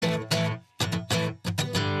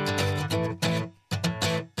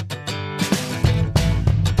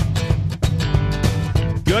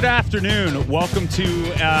Good afternoon. Welcome to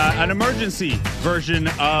an emergency version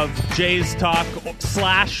of Jay's Talk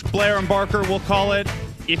 / Blair and Barker, we'll call it.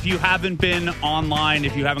 If you haven't been online,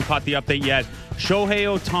 if you haven't caught the update yet, Shohei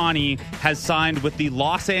Ohtani has signed with the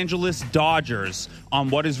Los Angeles Dodgers on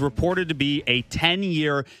what is reported to be a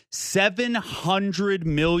 10-year, $700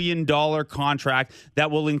 million contract that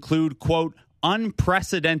will include, quote,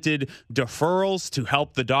 unprecedented deferrals to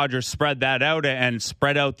help the Dodgers spread that out and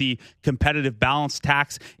spread out the competitive balance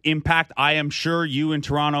tax impact. I am sure you in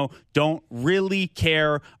Toronto don't really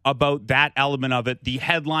care about that element of it. The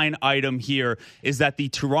headline item here is that the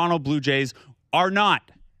Toronto Blue Jays are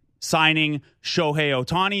not signing Shohei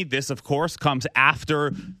Ohtani. This, of course, comes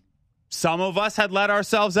after some of us had let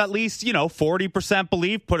ourselves at least, 40%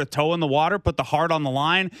 believe, put a toe in the water, put the heart on the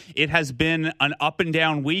line. It has been an up and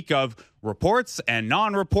down week of reports and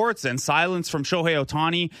non-reports and silence from Shohei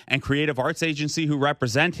Ohtani and Creative Arts Agency who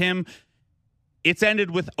represent him. It's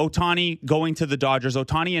ended with Ohtani going to the Dodgers.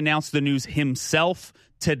 Ohtani announced the news himself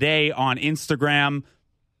today on Instagram.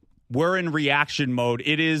 We're in reaction mode.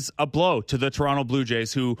 It is a blow to the Toronto Blue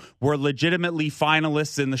Jays, who were legitimately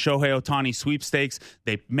finalists in the Shohei Ohtani sweepstakes.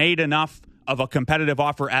 They made enough of a competitive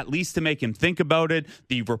offer, at least to make him think about it.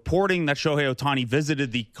 The reporting that Shohei Ohtani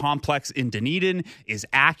visited the complex in Dunedin is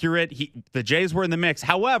accurate. The Jays were in the mix.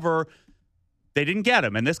 However, they didn't get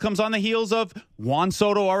him. And this comes on the heels of Juan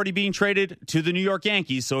Soto already being traded to the New York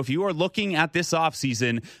Yankees. So if you are looking at this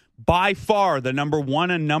offseason, by far the number one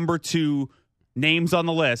and number two names on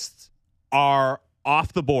the list are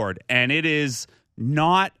off the board, and it is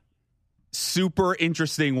not super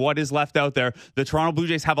interesting what is left out there. The Toronto Blue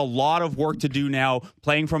Jays have a lot of work to do now,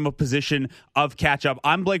 playing from a position of catch-up.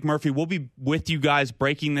 I'm Blake Murphy. We'll be with you guys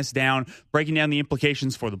breaking down the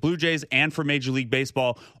implications for the Blue Jays and for Major League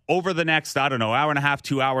Baseball over the next, hour and a half,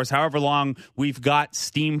 2 hours, however long we've got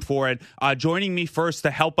steam for it. Joining me first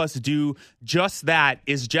to help us do just that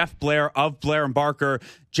is Jeff Blair of Blair and Barker.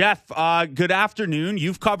 Jeff, good afternoon.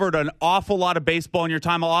 You've covered an awful lot of baseball in your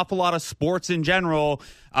time, an awful lot of sports in general.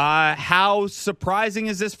 How surprising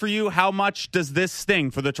is this for you? How much does this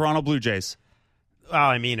sting for the Toronto Blue Jays? Well,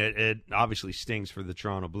 I mean, it obviously stings for the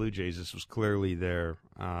Toronto Blue Jays. This was clearly their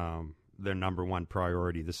number one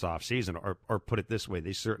priority this offseason. Or put it this way,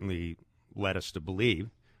 they certainly led us to believe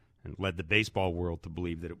and led the baseball world to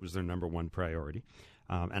believe that it was their number one priority.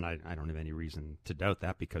 And I don't have any reason to doubt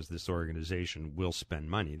that, because this organization will spend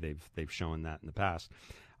money. They've shown that in the past.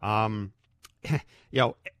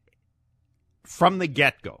 From the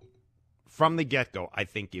get-go, I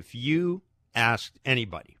think if you asked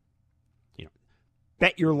anybody,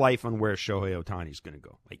 bet your life on where Shohei Ohtani is going to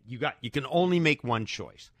go. Like you can only make one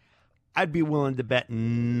choice. I'd be willing to bet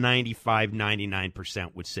 95,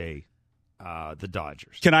 99% would say the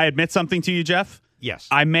Dodgers. Can I admit something to you, Jeff? Yes.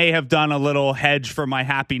 I may have done a little hedge for my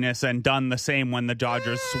happiness and done the same when the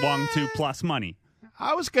Dodgers swung to plus money.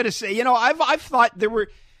 I was going to say, I've thought there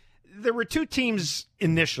were two teams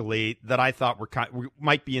initially that I thought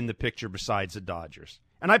might be in the picture besides the Dodgers.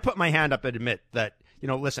 And I put my hand up and admit that,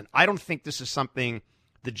 listen, I don't think this is something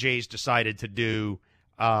the Jays decided to do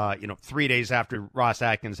 3 days after Ross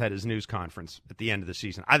Atkins had his news conference at the end of the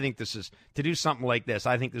season. I think to do something like this,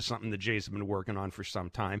 I think this is something the Jays have been working on for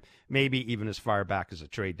some time, maybe even as far back as a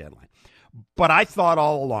trade deadline. But I thought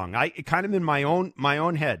all along, kind of in my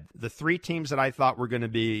own head, the three teams that I thought were going to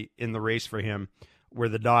be in the race for him were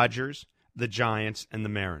the Dodgers, the Giants, and the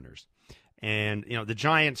Mariners. And, the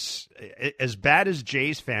Giants, as bad as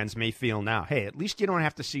Jays fans may feel now, hey, at least you don't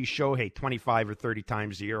have to see Shohei 25 or 30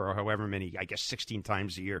 times a year, or however many, 16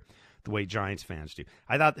 times a year, the way Giants fans do.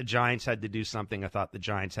 I thought the Giants had to do something. I thought the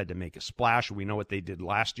Giants had to make a splash. We know what they did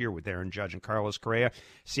last year with Aaron Judge and Carlos Correa.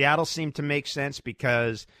 Seattle seemed to make sense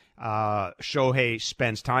because Shohei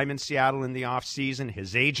spends time in Seattle in the offseason.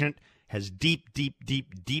 His agent has deep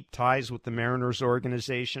ties with the Mariners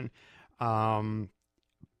organization.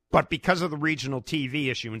 But because of the regional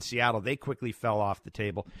TV issue in Seattle, they quickly fell off the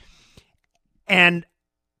table. And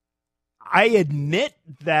I admit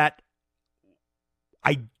that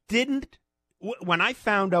I didn't, when I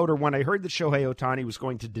found out or when I heard that Shohei Ohtani was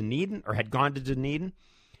going to Dunedin or had gone to Dunedin,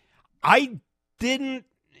 I didn't,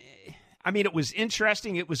 it was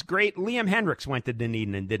interesting. It was great. Liam Hendricks went to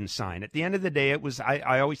Dunedin and didn't sign. At the end of the day,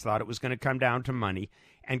 I always thought it was going to come down to money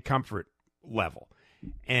and comfort level.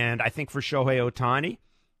 And I think for Shohei Ohtani,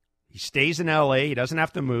 he stays in L.A. He doesn't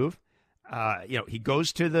have to move. He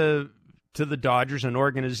goes to the Dodgers, an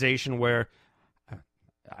organization where,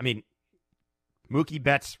 Mookie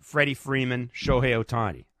Betts, Freddie Freeman, Shohei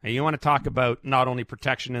Ohtani. And you want to talk about not only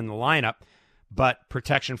protection in the lineup, but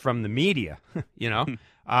protection from the media. You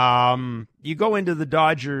go into the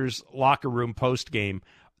Dodgers locker room post game.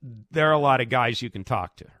 there are a lot of guys you can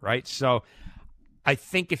talk to, right? So I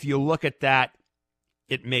think if you look at that,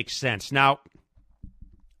 it makes sense. Now,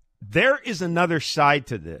 there is another side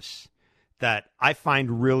to this that I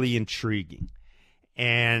find really intriguing.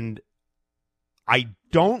 And I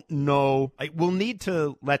don't know. We'll need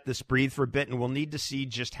to let this breathe for a bit, and we'll need to see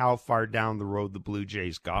just how far down the road the Blue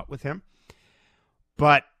Jays got with him.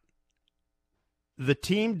 But the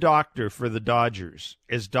team doctor for the Dodgers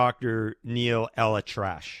is Dr. Neil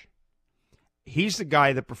Elatrash. He's the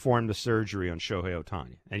guy that performed the surgery on Shohei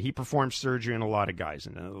Ohtani. And he performed surgery on a lot of guys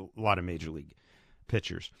and a lot of major league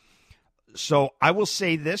pitchers. So I will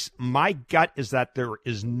say this. My gut is that there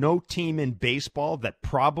is no team in baseball that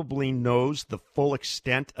probably knows the full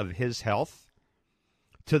extent of his health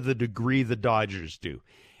to the degree the Dodgers do.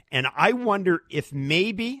 And I wonder if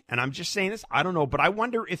maybe, and I'm just saying this, I don't know, but I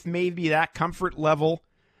wonder if maybe that comfort level,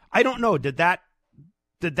 I don't know, did that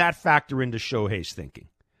factor into Shohei's thinking?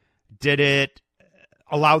 Did it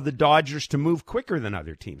allow the Dodgers to move quicker than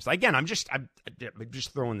other teams? Again, I'm just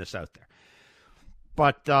throwing this out there.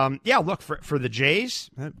 But, yeah, look, for the Jays,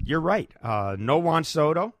 you're right. No Juan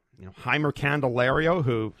Soto, Heimer Candelario,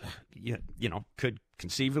 who, could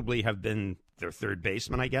conceivably have been their third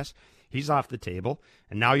baseman, I guess. He's off the table.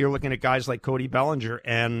 And now you're looking at guys like Cody Bellinger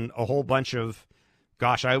and a whole bunch of,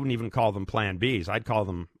 gosh, I wouldn't even call them plan Bs. I'd call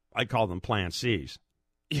them plan Cs.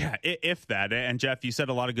 Yeah, if that. And Jeff, you said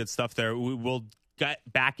a lot of good stuff there. We'll get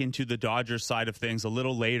back into the Dodgers side of things a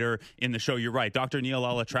little later in the show. You're right. Dr. Neil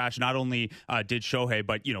Elatrash not only did Shohei,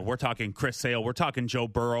 but, we're talking Chris Sale, we're talking Joe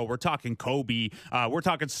Burrow, we're talking Kobe, we're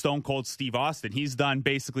talking Stone Cold Steve Austin. He's done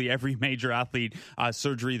basically every major athlete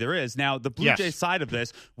surgery there is. Now, the Blue Jays side of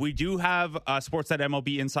this, we do have Sportsnet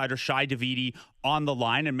MLB insider Shai Davidi on the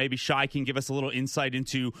line, and maybe Shai can give us a little insight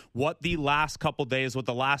into what the last couple days, what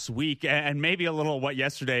the last week, and maybe a little what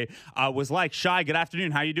yesterday was like. Shai, good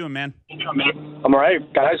afternoon. How you doing, man? I'm all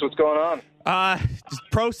right, guys. What's going on? Just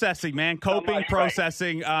processing, man. Coping,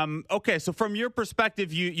 processing. Okay, so from your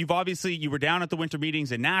perspective, you were down at the winter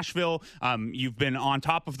meetings in Nashville. You've been on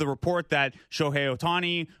top of the report that Shohei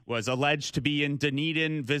Ohtani was alleged to be in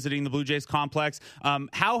Dunedin visiting the Blue Jays complex.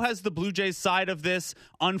 How has the Blue Jays side of this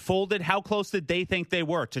unfolded? How close did they think they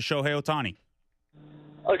were to Shohei Ohtani?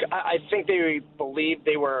 Look, I think they believed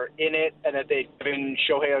they were in it and that they'd given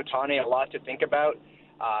Shohei Ohtani a lot to think about.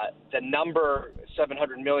 The number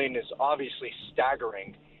 700 million is obviously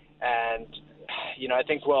staggering, and I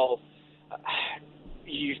think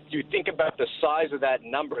you think about the size of that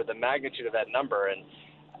number, the magnitude of that number, and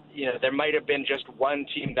there might have been just one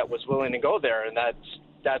team that was willing to go there, and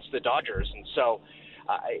that's the Dodgers, and so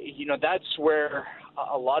that's where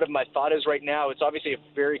a lot of my thought is right now. It's obviously a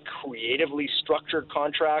very creatively structured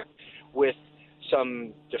contract with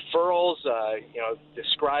some deferrals,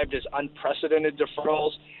 described as unprecedented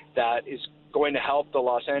deferrals that is going to help the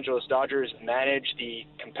Los Angeles Dodgers manage the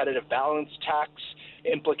competitive balance tax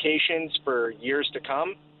implications for years to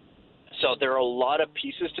come. So there are a lot of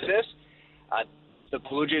pieces to this. The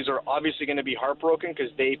Blue Jays are obviously going to be heartbroken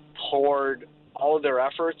because they poured all of their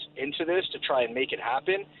efforts into this to try and make it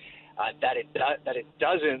happen. That it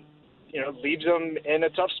doesn't, leaves them in a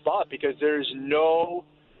tough spot because there's no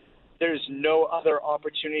other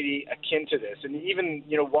opportunity akin to this. And even,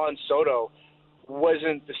 Juan Soto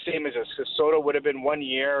wasn't the same as this, because Soto would have been 1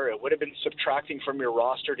 year. It would have been subtracting from your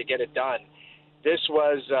roster to get it done. This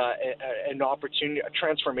was an opportunity, a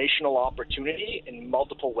transformational opportunity in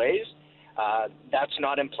multiple ways. That's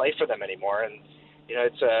not in play for them anymore. And,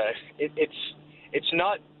 it's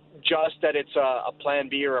not just that it's a plan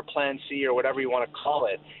B or a plan C or whatever you want to call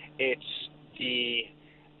it. It's the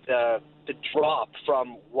drop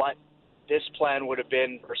from what this plan would have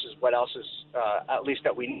been versus what else is, at least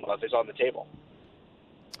that we know of, is on the table.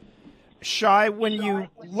 Shai, when you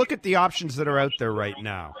look at the options that are out there right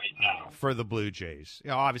now for the Blue Jays,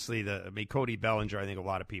 obviously Cody Bellinger, I think a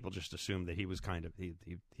lot of people just assumed that he was kind of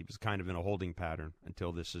in a holding pattern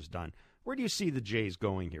until this is done. Where do you see the Jays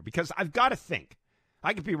going here? Because I've got to think,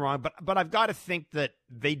 I could be wrong, but I've got to think that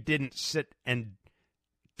they didn't sit and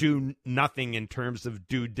do nothing in terms of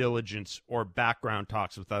due diligence or background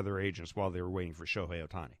talks with other agents while they were waiting for Shohei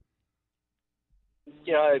Ohtani.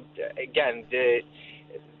 Again, the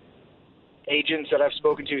agents that I've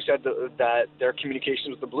spoken to said that their communications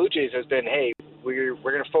with the Blue Jays has been, hey, we're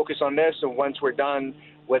going to focus on this, and once we're done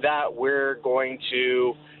with that, we're going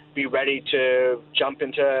to be ready to jump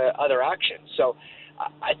into other actions. So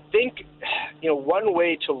I think, one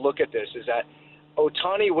way to look at this is that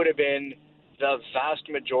Ohtani would have been the vast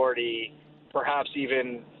majority, perhaps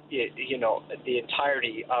even, the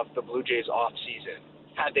entirety of the Blue Jays off season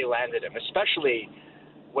had they landed him, especially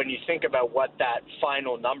when you think about what that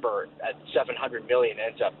final number at $700 million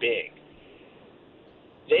ends up being.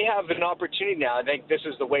 They have an opportunity now. I think this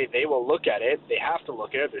is the way they will look at it. They have to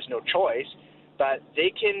look at it. There's no choice. But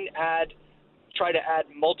they can try to add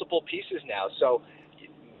multiple pieces now. So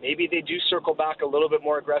maybe they do circle back a little bit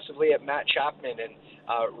more aggressively at Matt Chapman and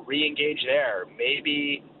re-engage there.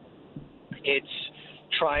 Maybe it's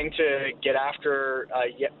trying to get after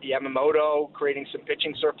Yamamoto, creating some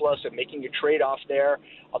pitching surplus and making a trade-off there,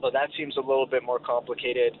 although that seems a little bit more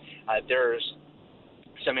complicated. There's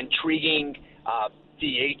some intriguing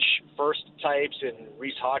DH first types in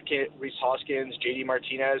Rhys Hoskins, JD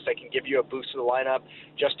Martinez that can give you a boost to the lineup.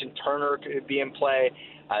 Justin Turner could be in play.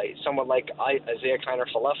 Someone like Isaiah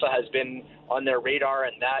Kiner-Falefa has been on their radar,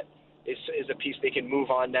 and that is a piece they can move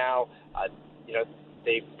on now.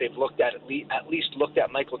 They've looked at least looked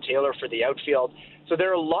at Michael Taylor for the outfield. So there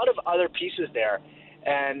are a lot of other pieces there,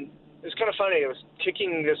 and it's kind of funny. I was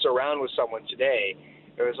kicking this around with someone today.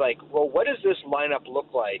 It was like, well, what does this lineup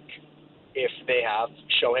look like if they have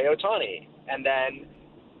Shohei Ohtani? And then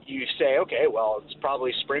you say, okay, well, it's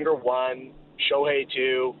probably Springer 1, Shohei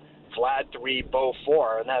 2, Vlad 3, Bo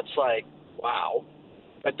 4, and that's like, wow.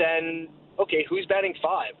 But then, okay, who's batting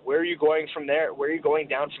 5? Where are you going from there? Where are you going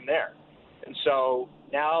down from there? And so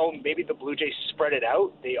now maybe the Blue Jays spread it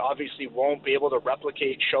out. They obviously won't be able to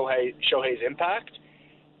replicate Shohei's impact,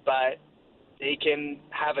 but they can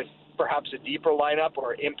have perhaps a deeper lineup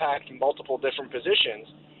or impact in multiple different positions.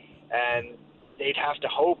 And they'd have to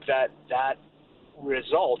hope that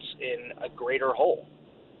results in a greater whole.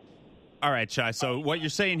 All right, Shai. So what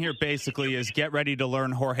you're saying here basically is get ready to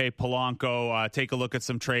learn Jorge Polanco, take a look at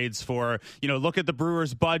some trades for, look at the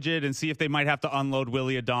Brewers' budget and see if they might have to unload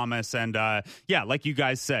Willy Adames. And, like you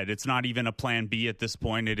guys said, it's not even a plan B at this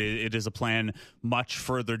point. It is a plan much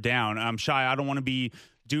further down. Shai, I don't want to be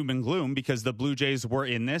doom and gloom because the Blue Jays were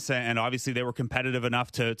in this, and obviously they were competitive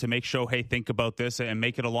enough to make Shohei think about this and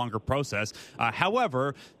make it a longer process.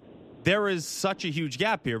 However, there is such a huge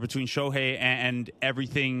gap here between Shohei and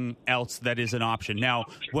everything else that is an option. Now,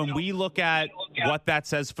 when we look at what that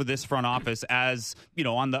says for this front office, as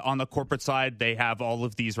on the corporate side, they have all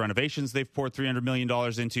of these renovations they've poured $300 million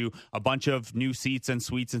into, a bunch of new seats and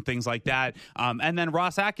suites and things like that. And then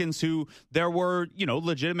Ross Atkins, who there were,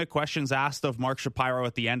 legitimate questions asked of Mark Shapiro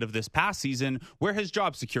at the end of this past season, where his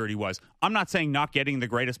job security was. I'm not saying not getting the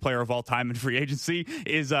greatest player of all time in free agency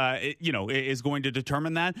is going to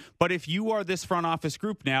determine that. But if you are this front office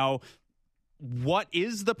group now, what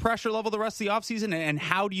is the pressure level the rest of the offseason, and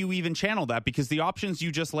how do you even channel that? Because the options you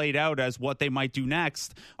just laid out as what they might do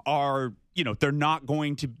next are, they're not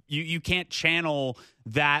going to, you can't channel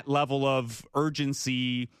that level of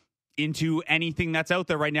urgency into anything that's out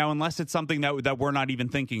there right now unless it's something that we're not even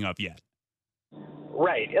thinking of yet.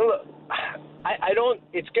 Right. And look, I don't,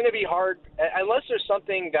 it's going to be hard unless there's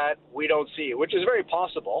something that we don't see, which is very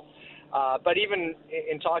possible. But even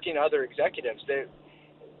in talking to other executives,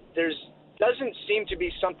 there's doesn't seem to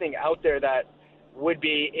be something out there that would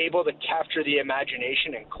be able to capture the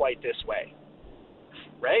imagination in quite this way,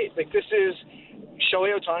 right? Like, this is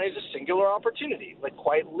Shohei Ohtani is a singular opportunity, like,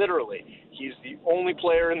 quite literally. He's the only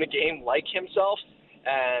player in the game like himself,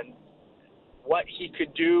 and what he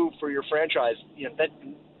could do for your franchise, that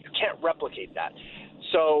you can't replicate that.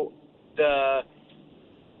 So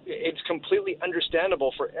it's completely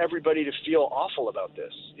understandable for everybody to feel awful about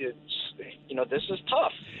this. This is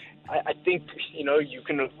tough. I think, you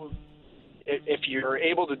can, if you're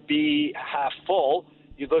able to be half full,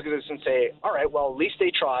 you look at this and say, all right, well, at least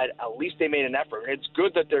they tried. At least they made an effort. It's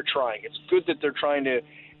good that they're trying. It's good that they're trying to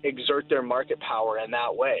exert their market power in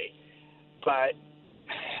that way. But,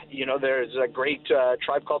 there's a great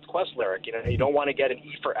Tribe Called Quest lyric. You don't want to get an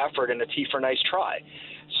E for effort and a T for nice try.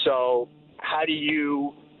 So how do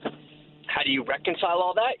you reconcile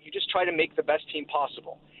all that? You just try to make the best team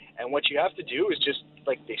possible. And what you have to do is just,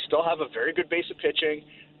 they still have a very good base of pitching.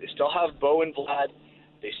 They still have Bo and Vlad.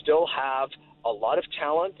 They still have a lot of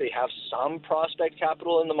talent. They have some prospect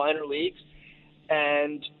capital in the minor leagues.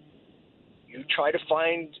 And you try to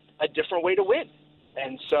find a different way to win.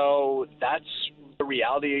 And so that's the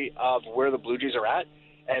reality of where the Blue Jays are at.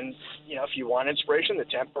 And, if you want inspiration, the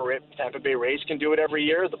Tampa Bay Rays can do it every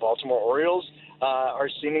year. The Baltimore Orioles are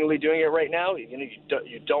seemingly doing it right now.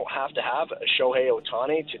 You don't have to have a Shohei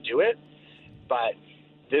Ohtani to do it, but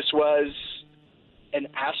this was an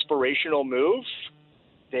aspirational move.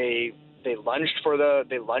 They lunged for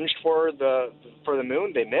the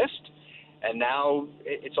moon. They missed, and now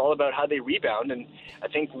it's all about how they rebound. And I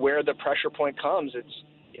think where the pressure point comes, it's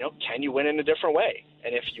can you win in a different way?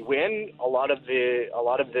 And if you win, a lot of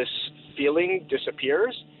this feeling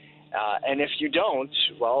disappears, And if you don't,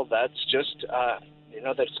 well, that's just,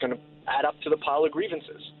 that's going to add up to the pile of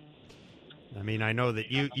grievances. I mean, I know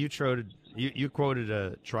that you quoted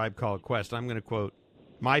a Tribe Called Quest. I'm going to quote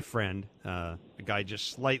my friend, a guy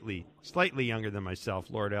just slightly younger than myself,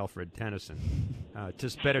 Lord Alfred Tennyson.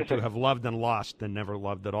 "'Tis better to have loved and lost than never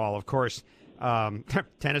loved at all." Of course,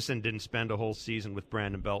 Tennyson didn't spend a whole season with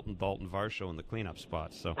Brandon Belt and Dalton Varsho in the cleanup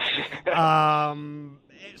spots. So,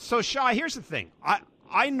 so Shaw, here's the thing.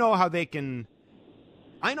 I know how they can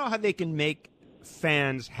make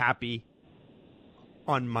fans happy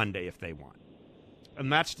on Monday if they want.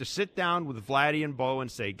 And that's to sit down with Vladdy and Bo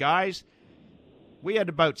and say, guys, we had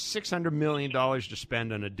about $600 million to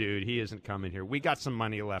spend on a dude. He isn't coming here. We got some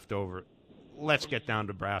money left over. Let's get down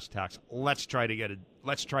to brass tacks. Let's try to get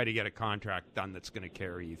a contract done that's going to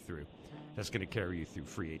carry you through. That's going to carry you through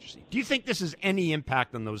free agency. Do you think this has any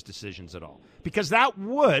impact on those decisions at all? Because that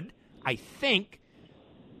would, I think,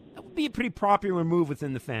 that would be a pretty popular move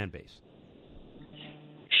within the fan base.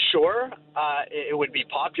 Sure, it would be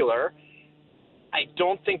popular. I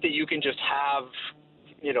don't think that you can just have,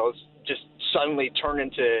 just suddenly turn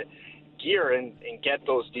into gear and get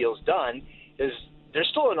those deals done. There's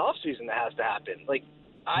still an off season that has to happen.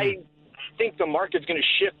 I think the market's going to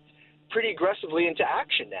shift pretty aggressively into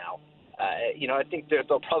action now. I think that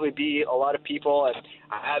there'll probably be a lot of people, and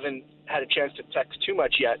I haven't had a chance to text too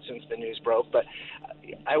much yet since the news broke, but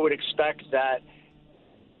I would expect that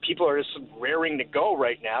people are just raring to go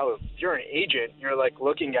right now. If you're an agent, you're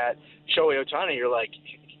looking at Shohei Ohtani, you're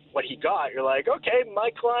what he got, you're okay, my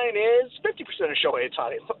client is 50% of Shohei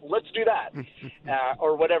Ohtani. Let's do that,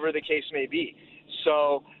 or whatever the case may be.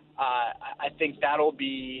 So I think that'll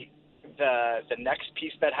be the next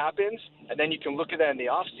piece that happens, and then you can look at that in the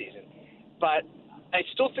off season. But I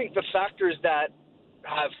still think the factors that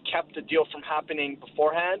have kept the deal from happening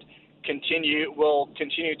beforehand will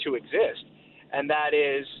continue to exist. And that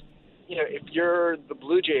is, if you're the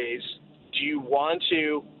Blue Jays, do you want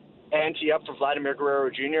to ante up for Vladimir Guerrero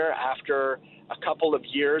Jr. after a couple of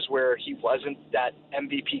years where he wasn't that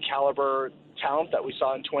MVP caliber talent that we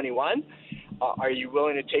saw in 21? Are you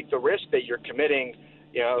willing to take the risk that you're committing,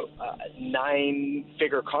 a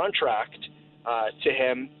 9-figure contract to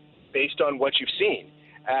him based on what you've seen?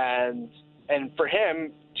 And for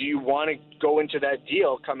him, do you want to go into that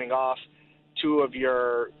deal coming off 2 of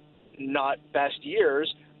your not best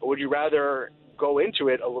years, or would you rather go into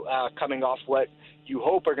it coming off what you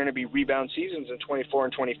hope are going to be rebound seasons in 24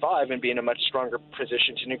 and 25 and be in a much stronger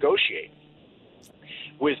position to negotiate?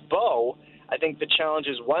 With Bo, I think the challenge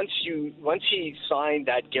is once he signed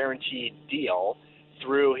that guaranteed deal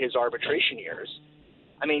through his arbitration years,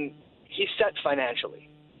 I mean, he's set financially.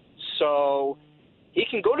 So he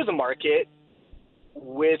can go to the market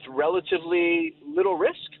with relatively little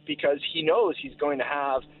risk because he knows he's going to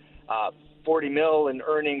have $40 million in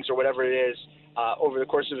earnings or whatever it is over the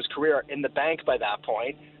course of his career in the bank by that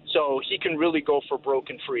point. So he can really go for broke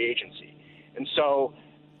in free agency. And so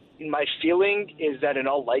my feeling is that in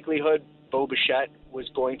all likelihood, Bo Bichette was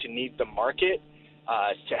going to need the market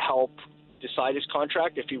to help decide his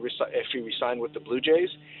contract if he resigned with the Blue Jays.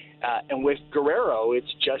 And with Guerrero,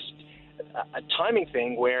 it's just a timing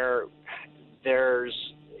thing where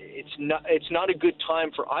it's not a good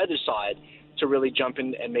time for either side to really jump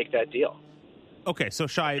in and make that deal. Okay, so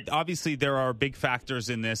Shai, obviously there are big factors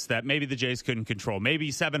in this that maybe the Jays couldn't control. Maybe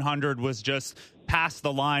 700 was just past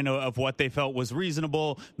the line of what they felt was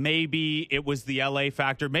reasonable. Maybe it was the LA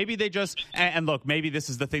factor. Maybe they just, and look, maybe this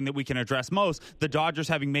is the thing that we can address most. The Dodgers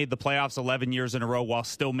having made the playoffs 11 years in a row while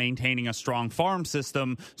still maintaining a strong farm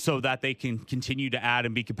system so that they can continue to add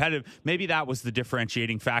and be competitive. Maybe that was the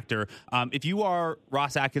differentiating factor. If you are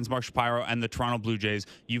Ross Atkins, Mark Shapiro, and the Toronto Blue Jays,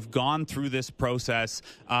 you've gone through this process.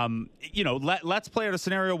 Let's play out a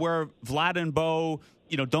scenario where Vlad and Bo,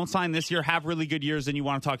 don't sign this year, have really good years, and you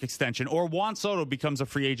want to talk extension. Or Juan Soto becomes a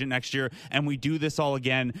free agent next year, and we do this all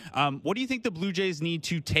again. What do you think the Blue Jays need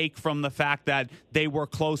to take from the fact that they were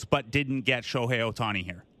close but didn't get Shohei Ohtani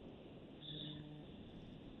here?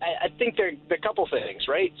 I think there are a couple things,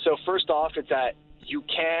 right? So first off, it's that you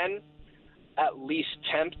can at least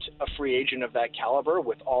tempt a free agent of that caliber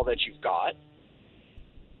with all that you've got.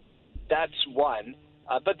 That's one.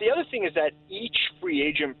 But the other thing is that each free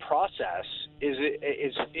agent process is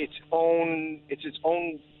its own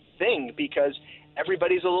thing because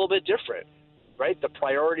everybody's a little bit different, right? The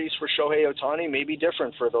priorities for Shohei Ohtani may be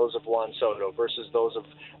different for those of Juan Soto versus those of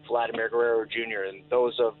Vladimir Guerrero Jr. and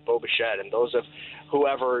those of Bo Bichette and those of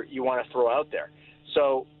whoever you want to throw out there.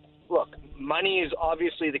 So, look, money is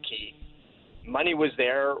obviously the key. Money was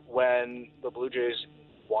there when the Blue Jays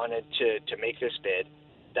wanted to make this bid.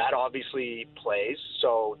 that obviously plays.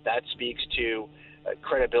 So that speaks to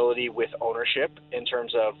credibility with ownership in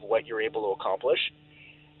terms of what you're able to accomplish.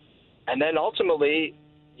 And then ultimately,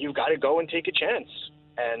 you've got to go and take a chance.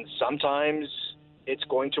 And sometimes it's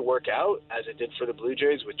going to work out, as it did for the Blue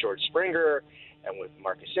Jays with George Springer and with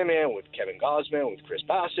Marcus Semien, with Kevin Gausman, with Chris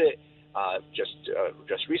Bassett,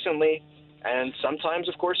 just recently. And sometimes,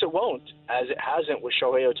 of course, it won't, as it hasn't with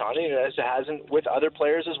Shohei Ohtani, and as it hasn't with other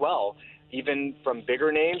players as well, even from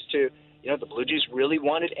bigger names to, the Blue Jays really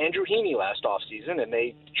wanted Andrew Heaney last offseason, and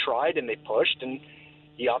they tried and they pushed, and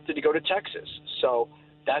he opted to go to Texas. So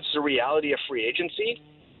that's the reality of free agency,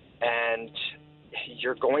 and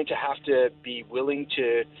you're going to have to be willing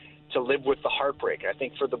to live with the heartbreak. I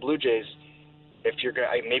think for the Blue Jays,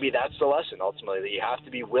 maybe that's the lesson ultimately, that you have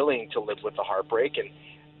to be willing to live with the heartbreak, and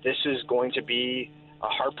this is going to be a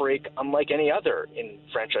heartbreak unlike any other in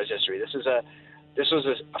franchise history. This was a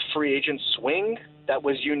free agent swing that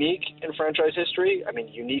was unique in franchise history. I mean,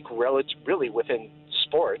 unique really within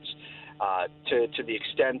sports, to the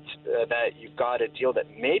extent that you've got a deal that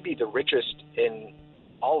may be the richest in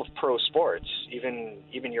all of pro sports, even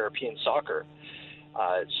European soccer.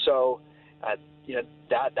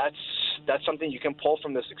 That's something you can pull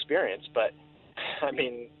from this experience. But I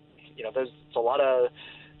mean, there's a lot of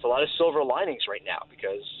silver linings right now,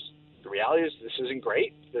 because the reality is this isn't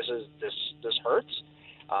great. This hurts,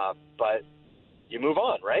 but you move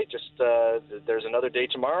on, right? Just there's another day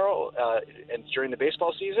tomorrow, and during the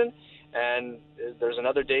baseball season, and there's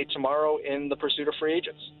another day tomorrow in the pursuit of free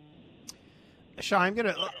agents. Sean,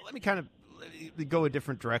 let me kind of go a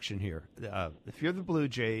different direction here. If you're the Blue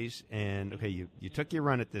Jays, and okay, you took your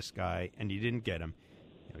run at this guy and you didn't get him,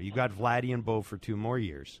 you got Vladdy and Bo for 2 more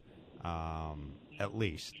years, at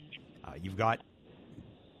least. You've got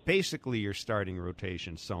basically your starting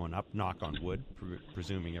rotation sewn up, knock on wood,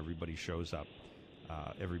 presuming everybody shows up.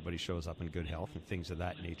 Everybody shows up in good health and things of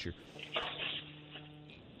that nature.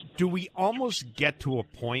 Do we almost get to a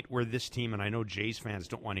point where this team, and I know Jays fans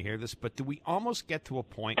don't want to hear this, but do we almost get to a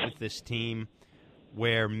point with this team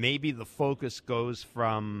where maybe the focus goes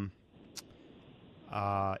from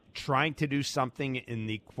trying to do something in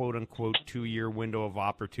the quote-unquote 2-year window of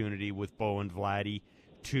opportunity with Bo and Vladdy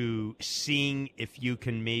to seeing if you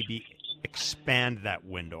can maybe expand that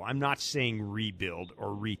window? I'm not saying rebuild or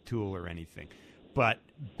retool or anything, but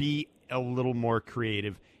be a little more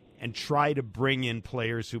creative and try to bring in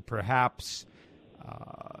players who perhaps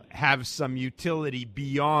have some utility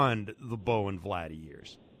beyond the Bo and Vladdy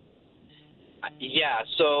years. Yeah,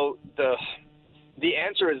 so the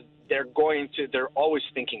answer is they're always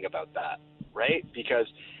thinking about that, right? Because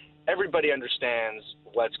everybody understands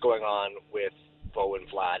what's going on with Bo and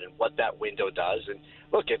Vlad and what that window does. And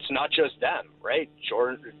look, it's not just them, right?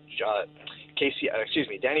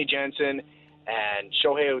 Danny Jansen and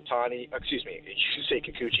Shohei Ohtani, you should say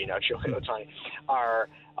Kikuchi, not Shohei Ohtani,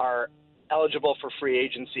 are eligible for free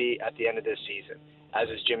agency at the end of this season, as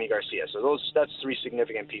is Jimmy Garcia. So that's 3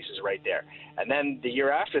 significant pieces right there. And then the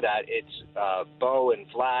year after that, it's Bo and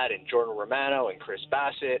Vlad and Jordan Romano and Chris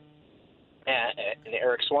Bassett and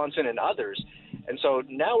Eric Swanson and others. And so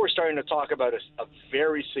now we're starting to talk about a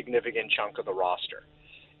very significant chunk of the roster.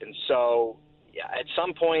 And so at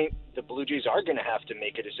some point, the Blue Jays are going to have to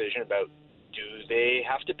make a decision about, do they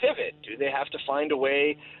have to pivot? Do they have to find a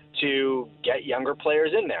way to get younger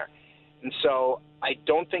players in there? And so I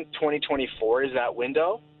don't think 2024 is that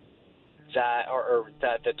window, or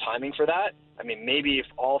the timing for that. I mean, maybe if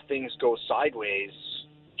all things go sideways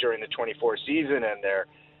during the 24 season and they're,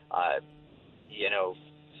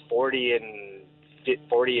 40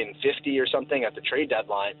 and 50 or something at the trade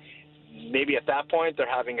deadline, maybe at that point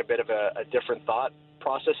they're having a bit of a different thought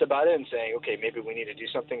process about it and saying, okay, maybe we need to do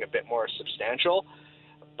something a bit more substantial.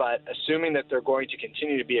 But assuming that they're going to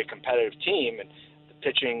continue to be a competitive team, and the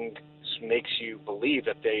pitching makes you believe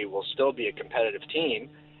that they will still be a competitive team,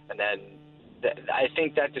 and then I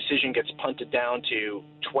think that decision gets punted down to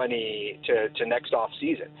next off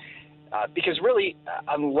season. Because really,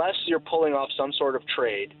 unless you're pulling off some sort of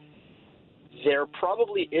trade, there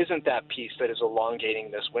probably isn't that piece that is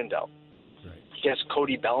elongating this window. Right. I guess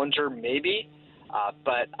Cody Bellinger maybe,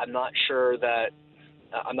 but I'm not sure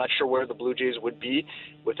where the Blue Jays would be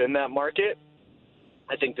within that market.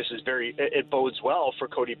 I think this is it bodes well for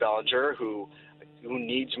Cody Bellinger, who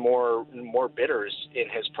needs more bidders in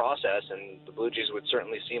his process, and the Blue Jays would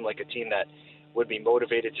certainly seem like a team that would be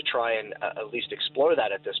motivated to try and at least explore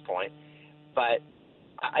that at this point. But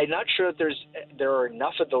I'm not sure that there are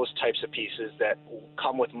enough of those types of pieces that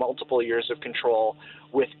come with multiple years of control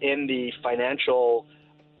within the financial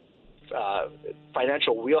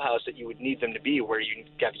financial wheelhouse that you would need them to be, where you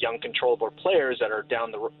have young, controllable players that are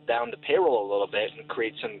down the payroll a little bit and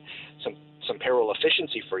create some payroll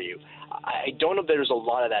efficiency for you. I don't know if there's a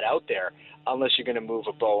lot of that out there unless you're going to move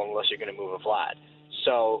a Bo, unless you're going to move a Vlad.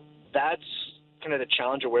 So that's kind of the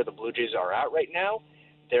challenge of where the Blue Jays are at right now.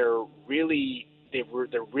 They really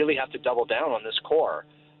have to double down on this core.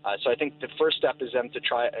 So I think the first step is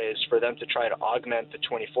for them to try to augment the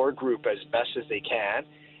 24 group as best as they can,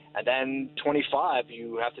 and then 25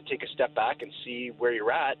 you have to take a step back and see where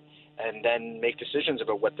you're at, and then make decisions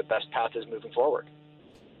about what the best path is moving forward.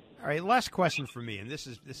 All right, last question for me, and this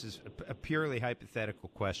is a purely hypothetical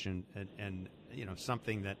question, and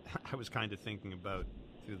something that I was kind of thinking about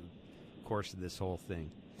through the course of this whole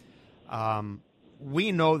thing.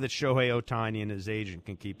 We know that Shohei Ohtani and his agent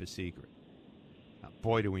can keep a secret.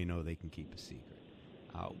 Boy, do we know they can keep a secret.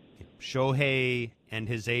 Shohei and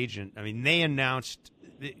his agent, they announced,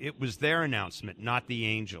 it was their announcement, not the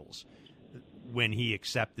Angels, when he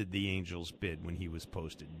accepted the Angels' bid, when he was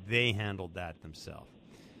posted. They handled that themselves.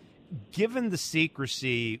 Given the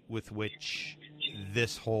secrecy with which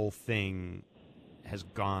this whole thing has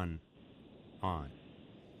gone on,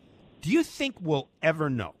 do you think we'll ever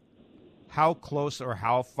know how close or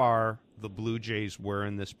how far the Blue Jays were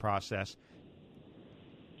in this process?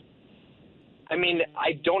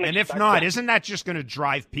 I don't. And if not, isn't that just going to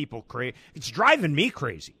drive people crazy? It's driving me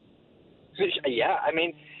crazy. Yeah,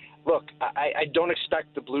 look, I don't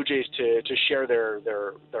expect the Blue Jays to share their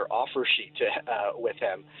offer sheet with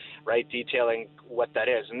him, right? Detailing what that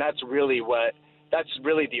is, and that's really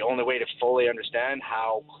the only way to fully understand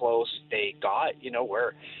how close they got.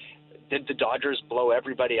 Where did the Dodgers blow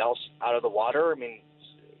everybody else out of the water?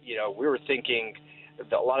 We were thinking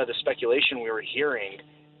that a lot of the speculation we were hearing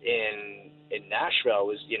in Nashville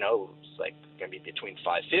was, it's like going to be between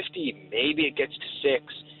 550, maybe it gets to 6.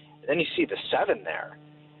 And then you see the 7 there.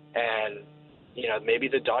 And, maybe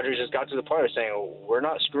the Dodgers just got to the point of saying, we're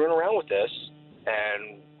not screwing around with this,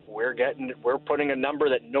 and we're putting a number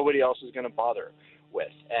that nobody else is going to bother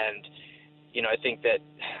with. And, I think that,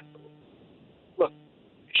 look,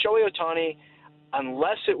 Shohei Ohtani,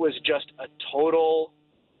 unless it was just a total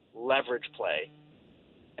leverage play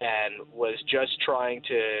and was just trying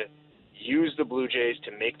to use the Blue Jays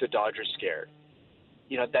to make the Dodgers scared,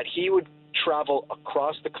 that he would travel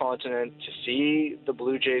across the continent to see the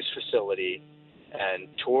Blue Jays facility and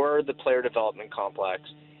tour the player development complex,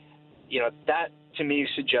 that to me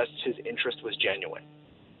suggests his interest was genuine.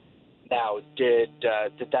 Now, did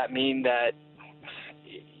that mean that,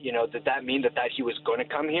 that he was going to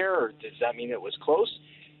come here, or does that mean it was close?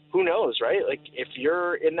 Who knows, right? Like, if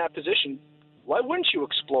you're in that position, why wouldn't you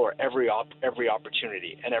explore every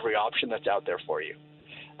opportunity and every option that's out there for you?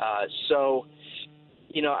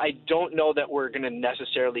 I don't know that we're going to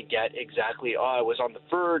necessarily get exactly, I was on the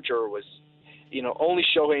verge, or was, only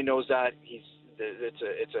Shohei knows that.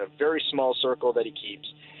 It's a very small circle that he keeps.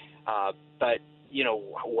 But,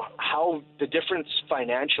 how the difference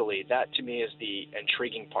financially, that to me is the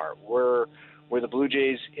intriguing part. Were the Blue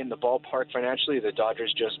Jays in the ballpark financially? The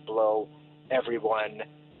Dodgers just blow everyone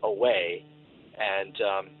away. And,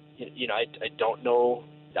 I don't know.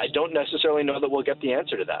 I don't necessarily know that we'll get the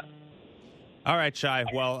answer to that. All right, Shai.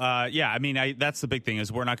 Well, that's the big thing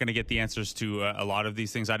is we're not going to get the answers to a lot of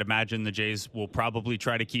these things. I'd imagine the Jays will probably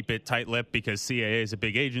try to keep it tight-lipped because CAA is a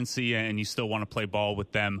big agency and you still want to play ball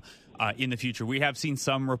with them in the future. We have seen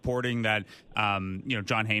some reporting that, John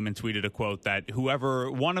Heyman tweeted a quote that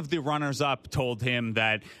one of the runners-up told him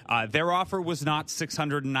that their offer was not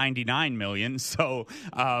 $699 million. So,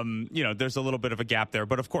 there's a little bit of a gap there.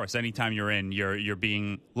 But of course, anytime you're in, you're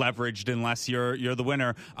being leveraged unless you're the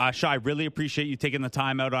winner. Shai, really appreciate you taking the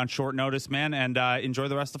time out on short notice, man, and enjoy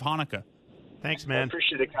the rest of Hanukkah. Thanks, man. I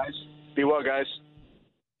appreciate it, guys. Be well, guys.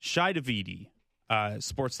 Shai Davidi,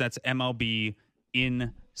 Sportsnet's MLB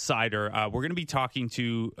insider. We're going to be talking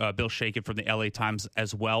to Bill Shakin from the LA Times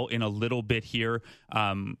as well in a little bit here.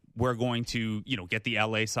 We're going to, get the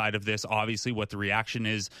LA side of this, obviously what the reaction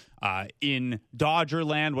is in Dodger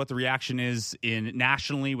land, what the reaction is in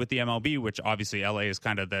nationally with the MLB, which obviously LA is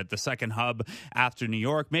kind of the second hub after New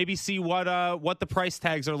York. Maybe see what the price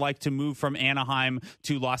tags are like to move from Anaheim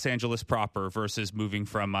to Los Angeles proper versus moving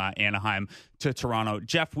from Anaheim to Toronto.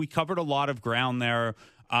 Jeff, we covered a lot of ground there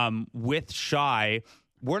with Shai.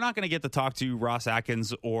 We're not going to get to talk to Ross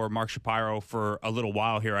Atkins or Mark Shapiro for a little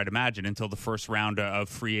while here, I'd imagine, until the first round of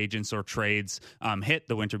free agents or trades hit.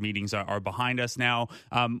 The winter meetings are behind us now.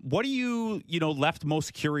 What are you left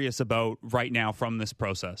most curious about right now from this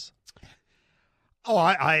process? Oh,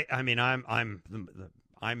 I'm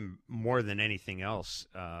more than anything else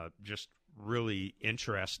just really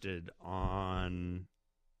interested on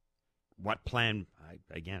what plan.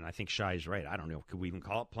 Again, I think Shai's right. I don't know. Could we even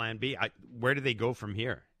call it Plan B? Where do they go from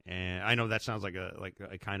here? And I know that sounds like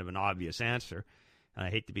a kind of an obvious answer. I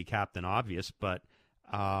hate to be Captain Obvious, but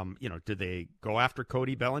do they go after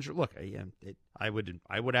Cody Bellinger? Look, I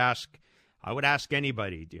would ask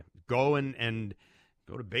anybody to go and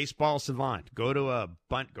go to Baseball Savant, go to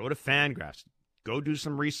Fangraphs, go do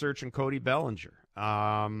some research on Cody Bellinger.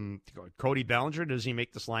 Cody Bellinger, does he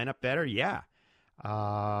make this lineup better? Yeah.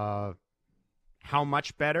 How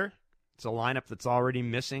much better? It's a lineup that's already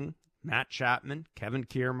missing Matt Chapman, Kevin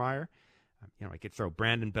Kiermaier. I could throw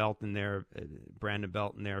Brandon Belt in there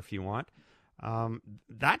if you want.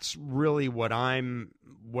 That's really what I'm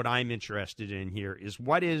interested in here is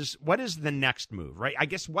what is the next move, right? I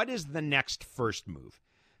guess what is the next first move?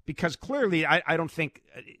 Because clearly I don't think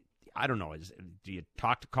I don't know. Do you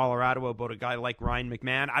talk to Colorado about a guy like Ryan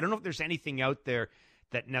McMahon? I don't know if there's anything out there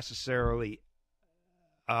that necessarily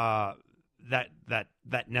that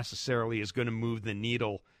necessarily is going to move the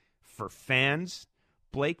needle for fans,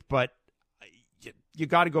 Blake. But you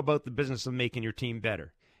got to go about the business of making your team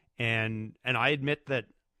better. And I admit that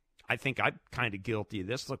I think I'm kind of guilty of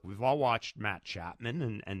this. Look, we've all watched Matt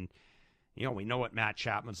Chapman, and we know what Matt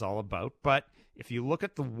Chapman's all about. But if you look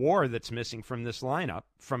at the WAR that's missing from this lineup,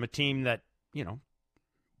 from a team that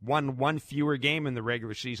won one fewer game in the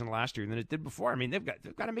regular season last year than it did before, I mean they've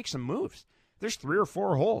got to make some moves. There's 3 or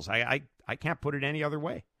 4 holes. I can't put it any other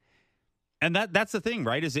way. And that's the thing,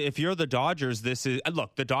 right? Is if you're the Dodgers,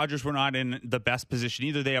 the Dodgers were not in the best position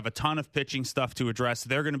either. They have a ton of pitching stuff to address.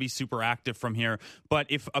 They're going to be super active from here. But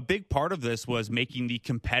if a big part of this was making the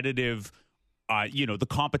competitive, the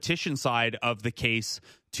competition side of the case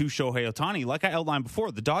to Shohei Ohtani, like I outlined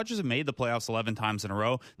before, the Dodgers have made the playoffs 11 times in a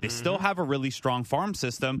row. They still have a really strong farm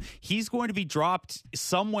system. He's going to be dropped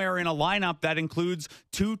somewhere in a lineup that includes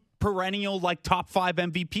 2 perennial top 5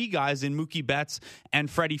 MVP guys in Mookie Betts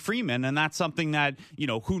and Freddie Freeman, and that's something that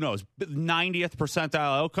who knows, 90th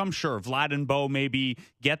percentile outcome, sure, Vlad and Bo maybe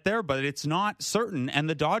get there, but it's not certain. And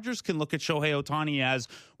the Dodgers can look at Shohei Ohtani as,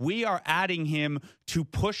 we are adding him to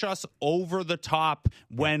push us over the top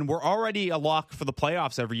when we're already a lock for the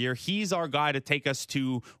playoffs every year. He's our guy to take us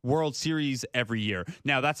to World Series every year.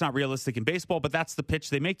 Now, that's not realistic in baseball, but that's the pitch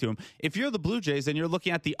they make to him. If you're the Blue Jays and you're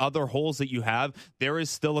looking at the other holes that you have, there is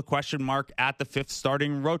still a question mark at the 5th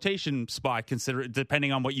starting rotation spot,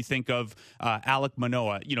 depending on what you think of Alek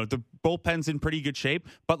Manoah. The bullpen's in pretty good shape,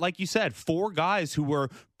 but like you said, 4 guys who were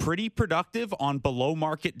pretty productive on below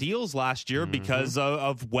market deals last year because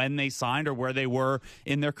of when they signed or where they were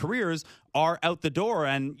in their careers are out the door.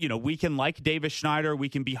 And, we can like Davis Schneider, we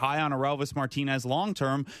can be high on Aurelvis Martinez long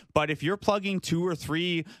term, but if you're plugging 2 or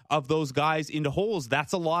 3 of those guys into holes,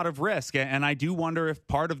 that's a lot of risk. And I do wonder if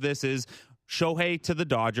part of this is Shohei to the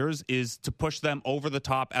Dodgers is to push them over the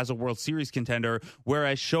top as a World Series contender,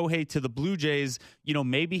 whereas Shohei to the Blue Jays,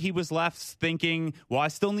 maybe he was left thinking, well, I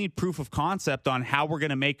still need proof of concept on how we're going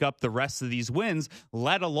to make up the rest of these wins,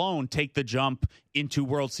 let alone take the jump into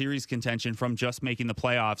World Series contention from just making the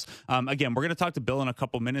playoffs. Again, we're going to talk to Bill in a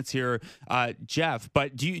couple minutes here, Jeff,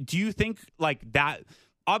 but do you think that?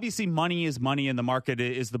 Obviously, money is money and the market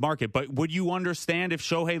is the market, but would you understand if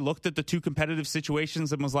Shohei looked at the 2 competitive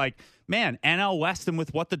situations and was like, man, NL West and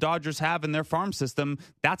with what the Dodgers have in their farm system,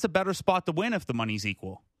 that's a better spot to win if the money's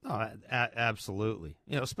equal? Oh, absolutely.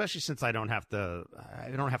 Especially since I don't have to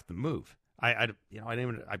move.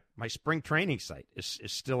 My spring training site is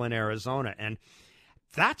still in Arizona, and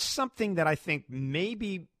that's something that I think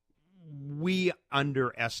maybe we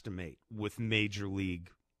underestimate with Major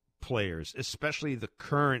League players, especially the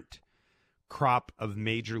current crop of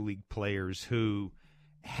major league players who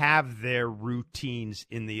have their routines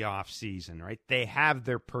in the off season, right? They have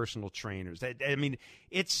their personal trainers. I mean,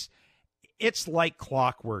 it's like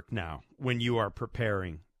clockwork now when you are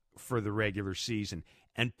preparing for the regular season.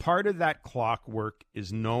 And part of that clockwork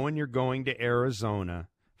is knowing you're going to Arizona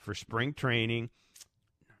for spring training,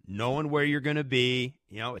 knowing where you're going to be.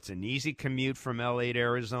 It's an easy commute from LA to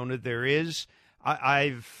Arizona.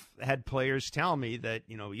 I've had players tell me that,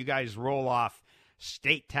 you guys roll off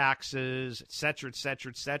state taxes, et cetera, et cetera,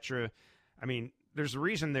 et cetera. I mean, there's a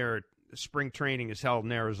reason their spring training is held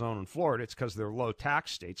in Arizona and Florida. It's because they're low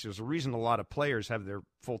tax states. There's a reason a lot of players have their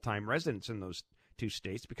full-time residence in those 2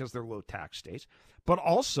 states because they're low tax states. But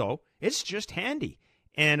also, it's just handy.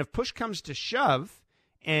 And if push comes to shove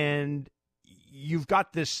and you've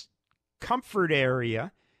got this comfort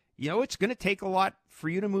area, it's going to take a lot for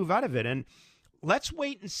you to move out of it. And let's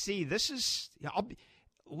wait and see. Let's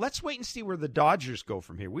wait and see where the Dodgers go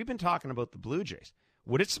from here. We've been talking about the Blue Jays.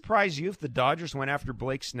 Would it surprise you if the Dodgers went after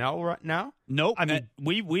Blake Snell right now? Nope. I mean,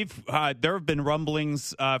 we've there have been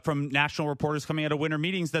rumblings from national reporters coming out of winter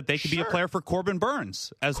meetings that they could be a player for Corbin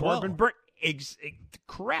Burns as well.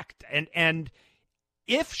 Correct. And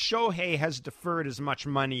if Shohei has deferred as much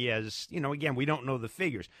money as, again, we don't know the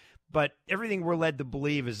figures, but everything we're led to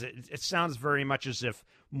believe is it sounds very much as if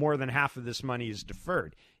more than half of this money is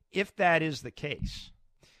deferred. If that is the case,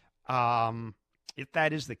 then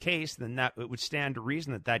that it would stand to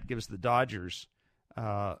reason that gives the Dodgers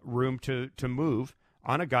room to move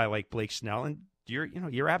on a guy like Blake Snell. And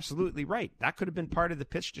you're absolutely right. That could have been part of the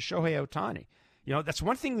pitch to Shohei Ohtani. That's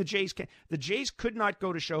one thing the Jays can. The Jays could not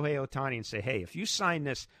go to Shohei Ohtani and say, "Hey, if you sign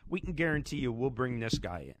this, we can guarantee you we'll bring this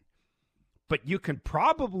guy in." But you can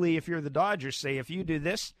probably, if you're the Dodgers, say, "If you do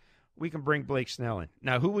this, we can bring Blake Snell in."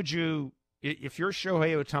 Now, who would you, if you're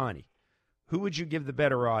Shohei Ohtani, who would you give the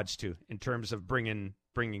better odds to in terms of bringing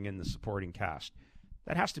in the supporting cast?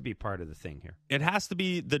 That has to be part of the thing here. It has to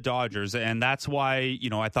be the Dodgers, and that's why,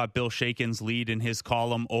 I thought Bill Shakin's lead in his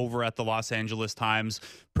column over at the Los Angeles Times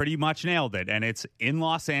pretty much nailed it. And it's in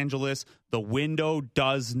Los Angeles, the window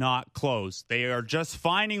does not close. They are just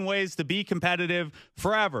finding ways to be competitive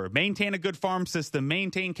forever, maintain a good farm system,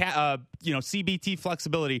 maintain CBT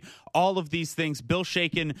flexibility, all of these things. Bill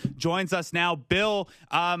Shakin joins us now. Bill,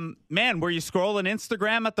 man, were you scrolling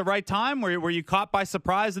Instagram at the right time? Were you caught by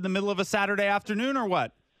surprise in the middle of a Saturday afternoon or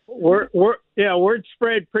what? Word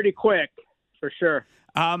spread pretty quick for sure.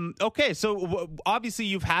 Okay, so obviously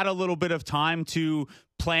you've had a little bit of time to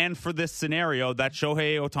plan for this scenario that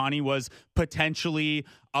Shohei Ohtani was potentially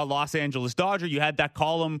a Los Angeles Dodger. You had that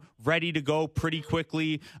column ready to go pretty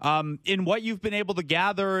quickly. In what you've been able to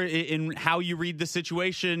gather, in how you read the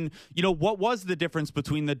situation, what was the difference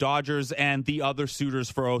between the Dodgers and the other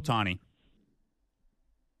suitors for Ohtani?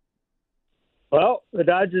 Well, the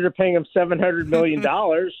Dodgers are paying him $700 million,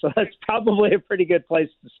 so that's probably a pretty good place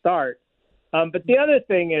to start. But the other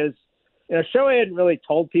thing is, Shohei hadn't really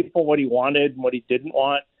told people what he wanted and what he didn't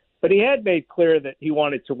want, but he had made clear that he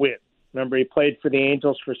wanted to win. Remember, he played for the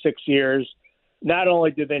Angels for 6 years. Not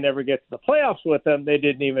only did they never get to the playoffs with him, they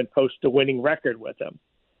didn't even post a winning record with him.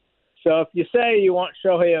 So if you say you want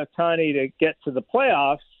Shohei Ohtani to get to the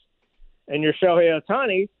playoffs and you're Shohei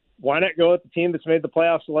Ohtani, why not go with the team that's made the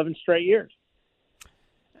playoffs 11 straight years?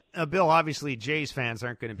 Bill, obviously Jays fans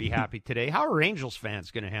aren't going to be happy today. How are Angels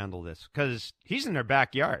fans going to handle this? Because he's in their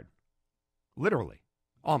backyard, literally,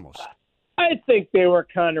 almost. I think they were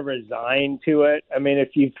kind of resigned to it. I mean,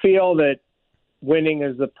 if you feel that winning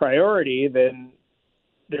is the priority, then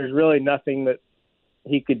there's really nothing that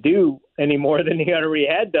he could do any more than he already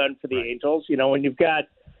had done for the Angels. When you've got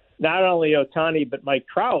not only Ohtani but Mike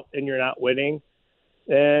Trout and you're not winning,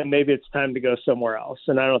 then maybe it's time to go somewhere else.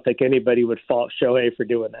 And I don't think anybody would fault Shohei for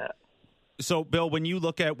doing that. So, Bill, when you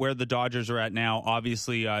look at where the Dodgers are at now,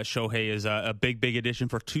 obviously Shohei is a big addition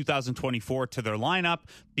for 2024 to their lineup.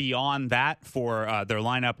 Beyond that, for their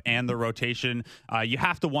lineup and their rotation, you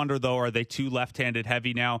have to wonder, though, are they too left-handed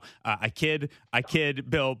heavy now? I kid,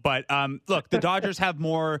 Bill. But look, the Dodgers have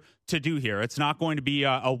more to do here. It's not going to be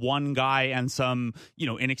a one guy and some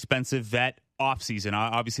inexpensive vet offseason.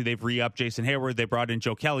 Obviously, they've re-upped Jason Hayward. They brought in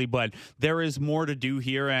Joe Kelly, but there is more to do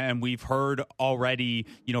here, and we've heard already,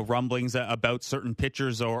 rumblings about certain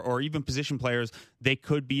pitchers or even position players they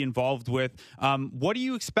could be involved with. What do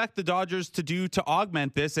you expect the Dodgers to do to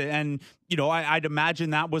augment this? And, I'd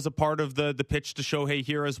imagine that was a part of the pitch to Shohei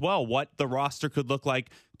here as well, what the roster could look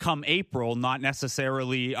like come April, not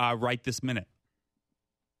necessarily right this minute.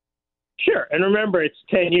 Sure. And remember, it's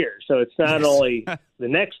 10 years. So it's not only the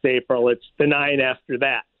next April, it's the 9 after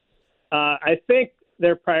that. I think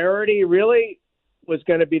their priority really was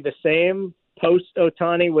going to be the same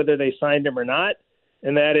post-Ohtani, whether they signed him or not,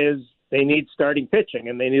 and that is they need starting pitching,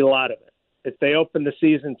 and they need a lot of it. If they open the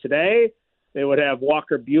season today, they would have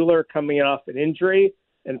Walker Buehler coming off an injury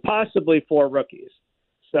and possibly 4 rookies.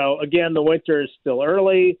 So, again, the winter is still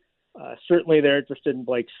early. Certainly they're interested in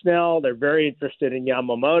Blake Snell. They're very interested in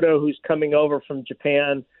Yamamoto, who's coming over from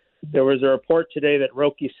Japan. There was a report today that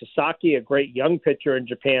Roki Sasaki, a great young pitcher in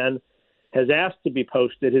Japan, has asked to be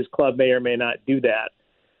posted. His club may or may not do that.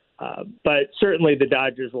 But certainly the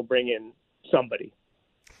Dodgers will bring in somebody.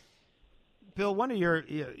 Bill, one of your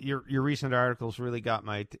recent articles really got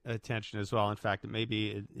my attention as well. In fact, it may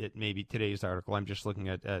be today's article. I'm just looking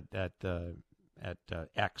at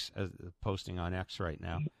X, posting on X right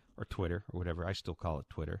now, or Twitter, or whatever. I still call it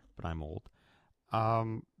Twitter, but I'm old.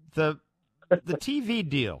 The TV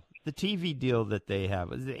deal, that they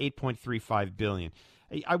have, is $8.35 billion.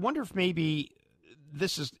 I wonder if maybe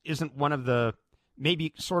this isn't one of the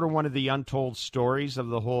maybe sort of one of the untold stories of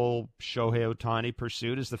the whole Shohei Ohtani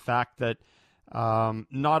pursuit is the fact that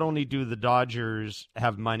not only do the Dodgers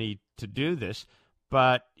have money to do this,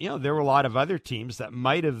 but there were a lot of other teams that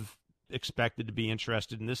might have expected to be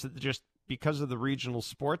interested in this, just because of the regional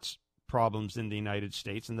sports problems in the United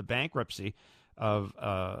States and the bankruptcy of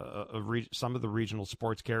some of the regional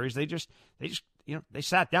sports carriers. They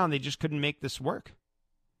sat down. They just couldn't make this work.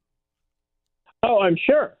 Oh, I'm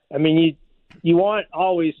sure. I mean, you want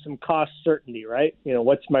always some cost certainty, right?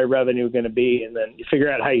 What's my revenue going to be? And then you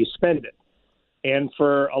figure out how you spend it. And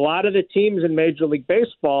for a lot of the teams in Major League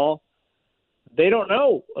Baseball, they don't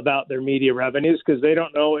know about their media revenues because they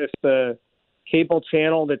don't know if the cable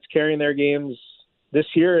channel that's carrying their games this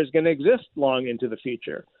year is going to exist long into the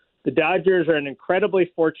future. The Dodgers are in an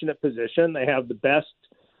incredibly fortunate position. They have the best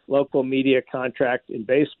local media contract in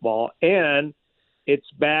baseball, and it's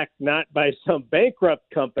backed not by some bankrupt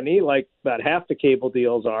company like about half the cable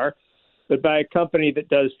deals are, but by a company that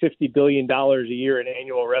does $50 billion a year in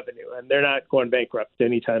annual revenue, and they're not going bankrupt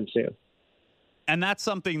anytime soon. And that's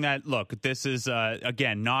something that, look, this is,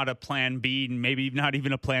 again, not a plan B, maybe not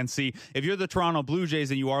even a plan C. If you're the Toronto Blue Jays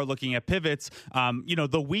and you are looking at pivots,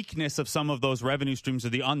 the weakness of some of those revenue streams or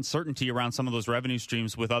the uncertainty around some of those revenue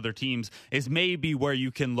streams with other teams is maybe where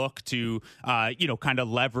you can look to, kind of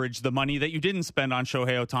leverage the money that you didn't spend on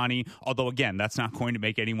Shohei Ohtani. Although, again, that's not going to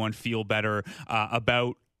make anyone feel better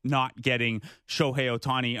about not getting Shohei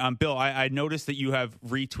Ohtani. Bill, I noticed that you have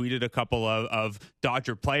retweeted a couple of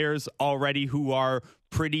Dodger players already who are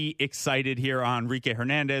pretty excited here on Enrique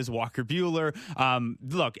Hernandez, Walker Buehler.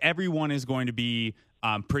 Look, everyone is going to be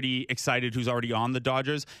pretty excited who's already on the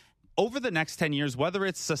Dodgers. Over the next 10 years, whether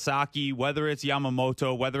it's Sasaki, whether it's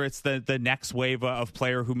Yamamoto, whether it's the next wave of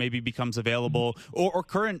player who maybe becomes available, or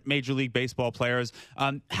current Major League Baseball players,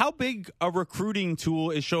 how big a recruiting tool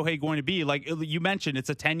is Shohei going to be? Like you mentioned, it's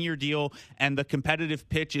a 10-year deal, and the competitive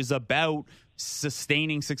pitch is about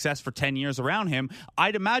sustaining success for 10 years around him.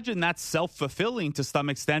 I'd imagine that's self-fulfilling to some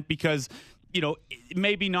extent because,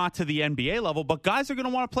 maybe not to the NBA level, but guys are going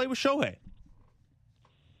to want to play with Shohei.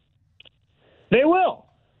 They will.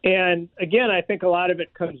 And again, I think a lot of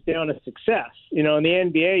it comes down to success. In the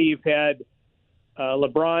NBA, you've had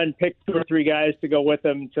LeBron pick 2 or 3 guys to go with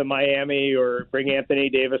him to Miami or bring Anthony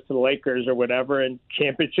Davis to the Lakers or whatever, and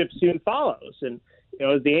championship soon follows. And,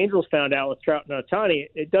 as the Angels found out with Trout and Ohtani,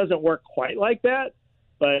 it doesn't work quite like that,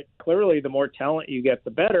 but clearly the more talent you get, the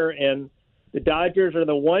better. And the Dodgers are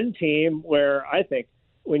the one team where I think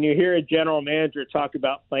when you hear a general manager talk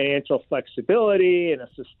about financial flexibility and a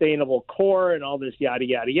sustainable core and all this yada,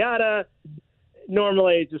 yada, yada,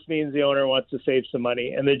 normally it just means the owner wants to save some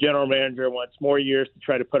money and the general manager wants more years to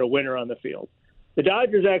try to put a winner on the field. The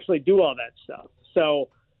Dodgers actually do all that stuff. So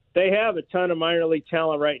they have a ton of minor league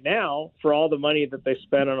talent right now for all the money that they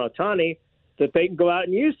spend on Ohtani that they can go out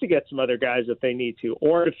and use to get some other guys if they need to,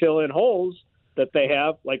 or to fill in holes that they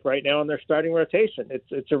have, like right now in their starting rotation.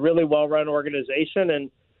 It's a really well-run organization, and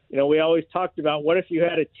we always talked about what if you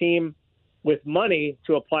had a team with money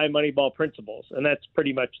to apply Moneyball principles, and that's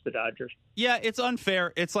pretty much the Dodgers. Yeah, it's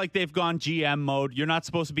unfair. It's like they've gone GM mode. You're not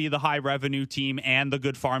supposed to be the high-revenue team and the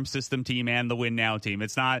good farm system team and the win-now team.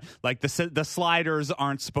 It's not like the sliders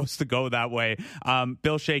aren't supposed to go that way.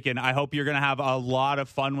 Bill Shaken, I hope you're going to have a lot of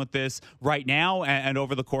fun with this right now and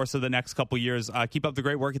over the course of the next couple years. Keep up the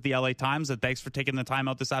great work at the LA Times, and thanks for taking the time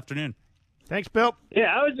out this afternoon. Thanks, Bill.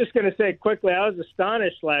 Yeah, I was just going to say quickly, I was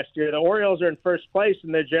astonished last year. The Orioles are in first place,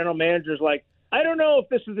 and their general manager's like, I don't know if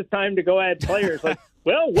this is the time to go add players. Like,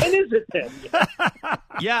 well, when is it then?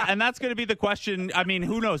 Yeah, and that's going to be the question. I mean,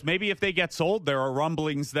 who knows? Maybe if they get sold, there are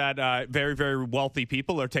rumblings that very, very wealthy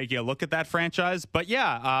people are taking a look at that franchise. But,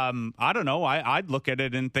 yeah, I don't know. I'd look at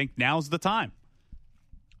it and think now's the time.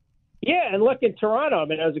 Yeah, and look, in Toronto, I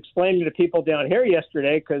mean, I was explaining to people down here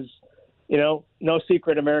yesterday because – no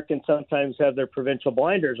secret, Americans sometimes have their provincial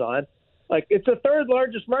blinders on. Like, it's the 3rd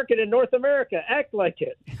largest market in North America. Act like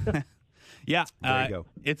it. Yeah, there you go.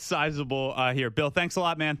 It's sizable here. Bill, thanks a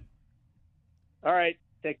lot, man. All right,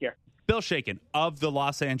 take care. Bill Shaken of the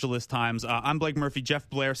Los Angeles Times. I'm Blake Murphy. Jeff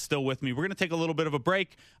Blair still with me. We're going to take a little bit of a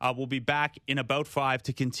break. We'll be back in about 5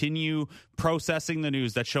 to continue processing the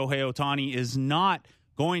news that Shohei Ohtani is not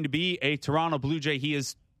going to be a Toronto Blue Jay. He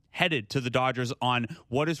is headed to the Dodgers on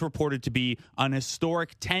what is reported to be an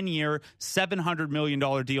historic 10-year, $700 million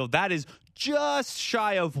deal. That is just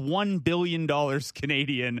shy of $1 billion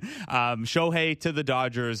Canadian. Shohei to the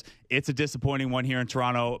Dodgers. It's a disappointing one here in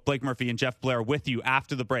Toronto. Blake Murphy and Jeff Blair with you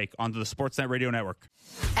after the break onto the Sportsnet Radio Network.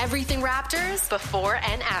 Everything Raptors before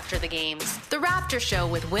and after the games. The Raptor Show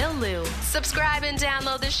with Will Liu. Subscribe and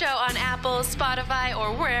download the show on Apple, Spotify,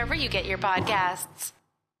 or wherever you get your podcasts.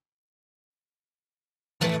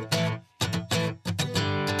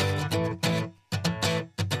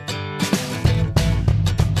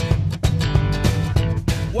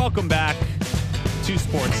 Welcome back to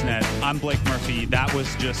Sportsnet. I'm Blake Murphy. That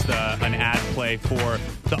was just an ad play for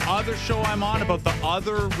the other show I'm on about the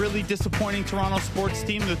other really disappointing Toronto sports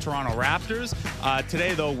team, the Toronto Raptors.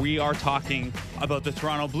 Today, though, we are talking about the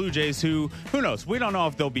Toronto Blue Jays, who knows? We don't know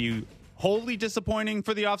if they'll be wholly disappointing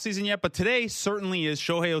for the offseason yet, but today certainly is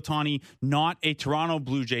Shohei Ohtani not a Toronto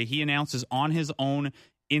Blue Jay. He announces on his own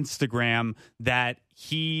Instagram that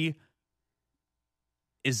he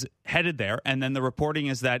is headed there, and then the reporting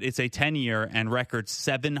is that it's a 10-year and record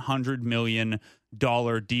 $700 million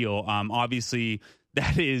deal. Obviously,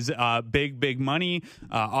 that is big money.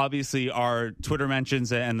 Obviously, our Twitter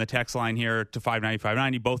mentions and the text line here to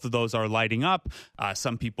 59590, both of those are lighting up.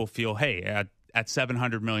 Some people feel, hey, at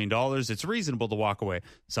 $700 million, it's reasonable to walk away.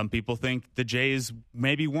 Some people think the Jays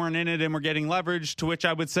maybe weren't in it and were getting leverage, to which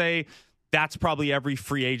I would say that's probably every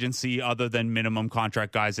free agency other than minimum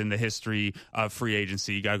contract guys in the history of free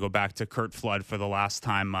agency. You got to go back to Curt Flood for the last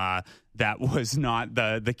time that was not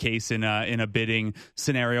the case in a bidding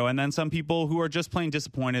scenario. And then some people who are just plain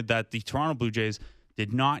disappointed that the Toronto Blue Jays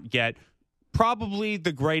did not get probably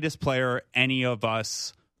the greatest player any of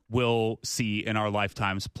us will see in our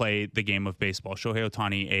lifetimes play the game of baseball. Shohei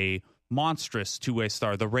Ohtani, a monstrous two-way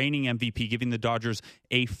star, the reigning MVP, giving the Dodgers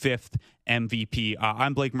a 5th MVP.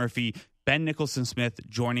 I'm Blake Murphy. Ben Nicholson-Smith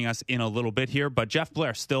joining us in a little bit here, but Jeff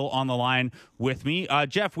Blair still on the line with me.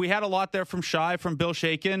 Jeff, we had a lot there from Bill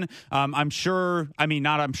Shaken. I've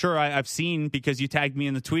seen, because you tagged me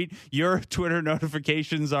in the tweet, your Twitter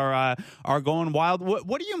notifications are going wild.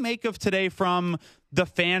 What do you make of today from the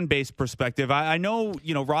fan base perspective? I know,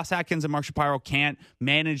 Ross Atkins and Mark Shapiro can't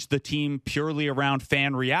manage the team purely around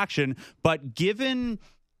fan reaction, but given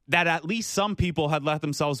that at least some people had let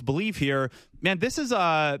themselves believe here, man, this is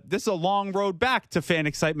a long road back to fan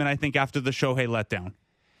excitement, I think, after the Shohei letdown.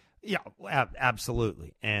 Yeah,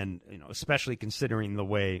 absolutely. And, especially considering the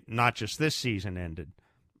way not just this season ended,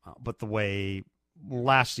 but the way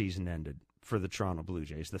last season ended for the Toronto Blue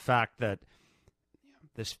Jays. The fact that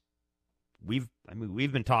we've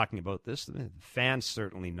been talking about this. The fans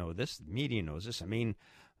certainly know this. The media knows this.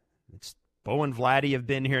 It's Bo and Vladdy have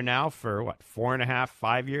been here now for 4.5,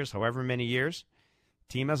 5 years, however many years.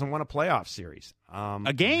 Team hasn't won a playoff series.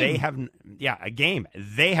 A game. A game.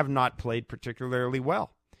 They have not played particularly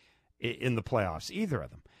well in the playoffs, either of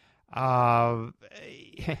them.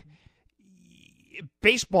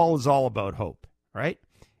 Baseball is all about hope, right?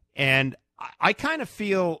 And I kind of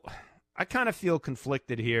feel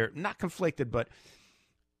conflicted here. Not conflicted, but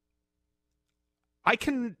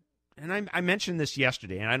I mentioned this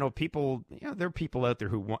yesterday, and I know people, there are people out there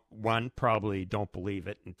who, one, probably don't believe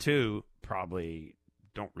it, and two, probably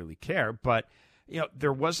don't really care. But,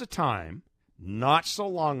 there was a time not so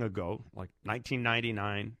long ago, like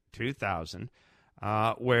 1999, 2000,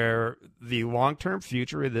 where the long-term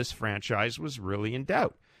future of this franchise was really in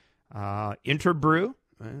doubt. Interbrew,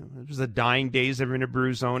 it was the dying days of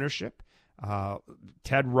Interbrew's ownership.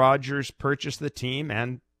 Ted Rogers purchased the team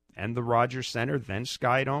and the Rogers Center, then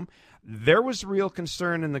Skydome. There was real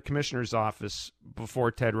concern in the commissioner's office before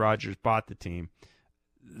Ted Rogers bought the team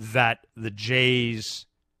that the Jays,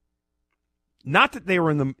 not that they were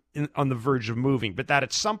on the verge of moving, but that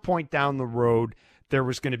at some point down the road there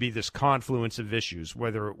was going to be this confluence of issues,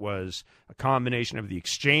 whether it was a combination of the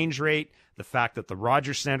exchange rate, the fact that the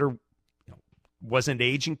Rogers Center wasn't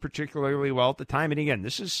aging particularly well at the time. And again,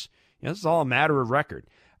 this is all a matter of record.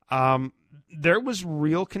 There was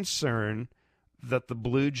real concern that the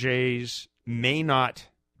Blue Jays may not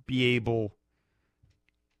be able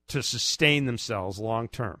to sustain themselves long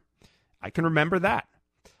term. I can remember that.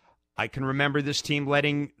 I can remember this team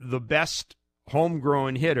letting the best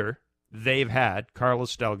homegrown hitter they've had,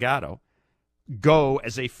 Carlos Delgado, go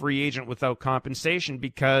as a free agent without compensation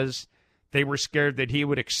because they were scared that he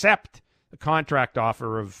would accept a contract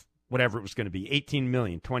offer of whatever it was going to be, $18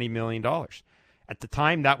 million, $20 million. At the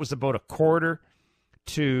time, that was about a quarter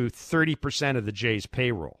to 30% of the Jays'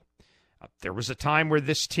 payroll. There was a time where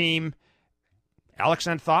this team, Alex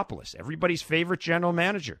Anthopoulos, everybody's favorite general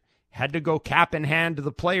manager, had to go cap in hand to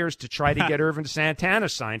the players to try to get Irvin Santana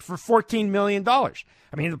signed for $14 million. I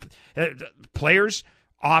mean, the players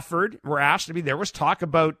were asked to be, there was talk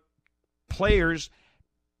about players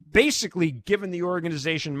basically giving the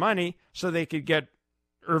organization money so they could get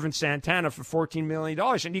Irvin Santana for $14 million.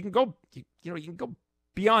 And you can go, you can go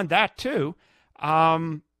beyond that too.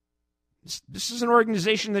 This is an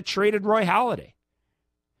organization that traded Roy Halladay.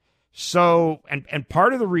 So, and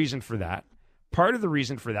part of the reason for that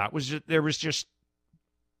was that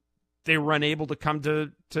they were unable to come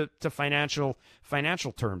to financial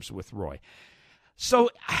terms with Roy. So,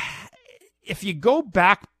 if you go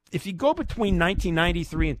between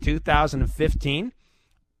 1993 and 2015,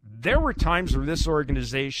 there were times where this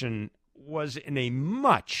organization was in a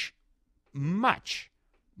much, much,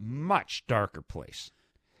 much darker place.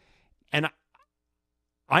 And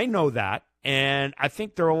I know that, and I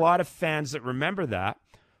think there are a lot of fans that remember that.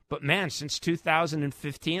 But man, since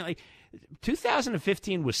 2015,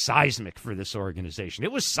 2015 was seismic for this organization.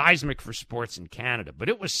 It was seismic for sports in Canada, but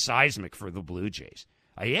it was seismic for the Blue Jays.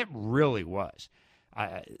 It really was.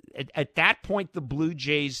 At that point, the Blue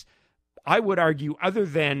Jays, I would argue, other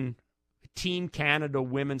than Team Canada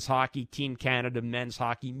women's hockey, Team Canada men's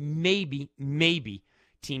hockey, maybe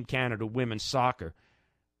Team Canada women's soccer,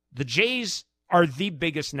 the Jays are the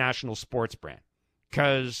biggest national sports brand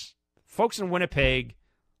because folks in Winnipeg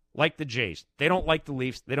like the Jays. They don't like the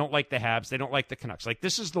Leafs. They don't like the Habs. They don't like the Canucks. Like,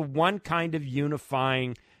 this is the one kind of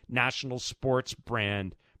unifying national sports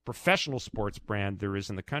brand, professional sports brand there is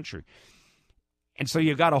in the country. And so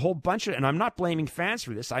you've got a whole bunch of, and I'm not blaming fans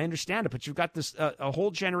for this, I understand it, but you've got this a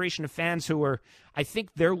whole generation of fans who are, I think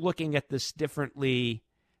they're looking at this differently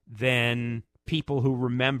than people who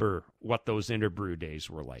remember what those Interbrew days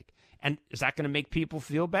were like. And is that going to make people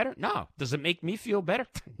feel better? No. Does it make me feel better?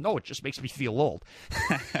 No, it just makes me feel old,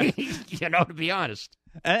 to be honest.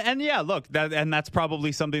 And yeah, look, that's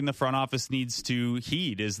probably something the front office needs to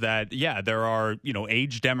heed is that, yeah, there are,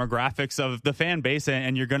 age demographics of the fan base,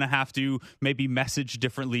 and you're going to have to maybe message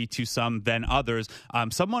differently to some than others.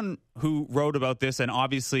 Someone who wrote about this, and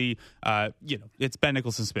obviously, it's Ben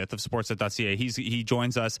Nicholson-Smith of Sportsnet.ca. He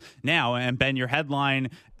joins us now. And Ben, your headline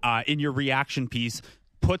in your reaction piece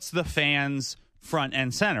puts the fans front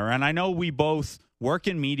and center. And I know we both work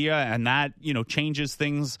in media, and that, changes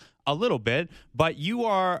things a little bit, but you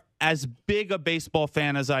are as big a baseball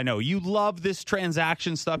fan as I know. You love this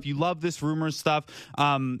transaction stuff. You love this rumors stuff.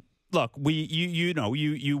 Look,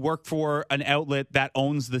 you work for an outlet that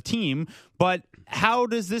owns the team, but how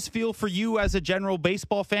does this feel for you as a general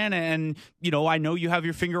baseball fan? And, I know you have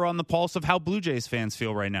your finger on the pulse of how Blue Jays fans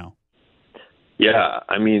feel right now. Yeah,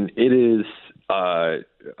 I mean, it is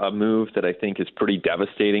a move that I think is pretty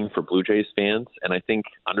devastating for Blue Jays fans, and I think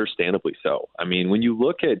understandably so. I mean, when you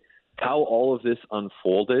look at how all of this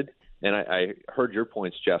unfolded, and I heard your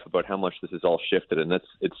points, Jeff, about how much this has all shifted, and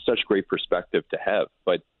it's such great perspective to have.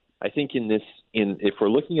 But I think if we're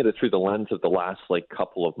looking at it through the lens of the last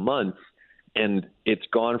couple of months, and it's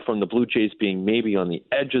gone from the Blue Jays being maybe on the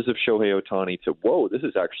edges of Shohei Ohtani to, whoa, this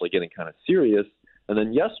is actually getting kind of serious. And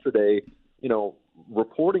then yesterday,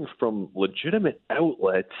 reporting from legitimate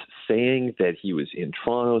outlets saying that he was in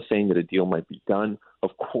Toronto, saying that a deal might be done.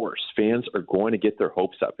 Of course, fans are going to get their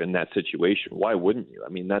hopes up in that situation. Why wouldn't you? I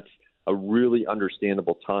mean, that's a really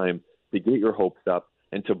understandable time to get your hopes up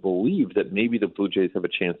and to believe that maybe the Blue Jays have a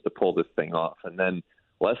chance to pull this thing off. And then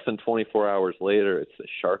less than 24 hours later, it's the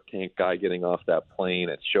Shark Tank guy getting off that plane.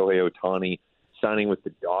 It's Shohei Ohtani signing with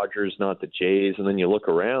the Dodgers, not the Jays. And then you look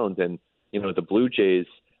around and, the Blue Jays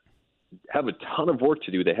have a ton of work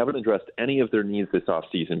to do. They haven't addressed any of their needs this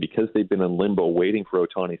offseason because they've been in limbo waiting for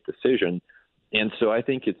Ohtani's decision. And so I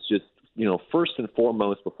think it's just, first and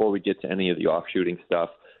foremost, before we get to any of the offshooting stuff,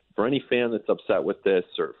 for any fan that's upset with this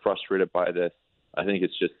or frustrated by this, I think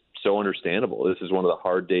it's just so understandable. This is one of the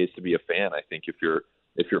hard days to be a fan, I think, if you're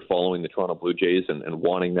following the Toronto Blue Jays and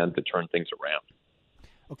wanting them to turn things around.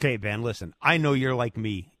 Okay, Ben, listen, I know you're like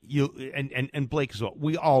me. You and Blake as well.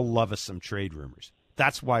 We all love us some trade rumors.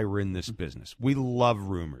 That's why we're in this business. We love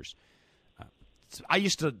rumors.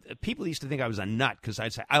 People used to think I was a nut because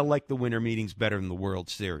I'd say I like the winter meetings better than the World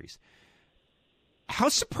Series. How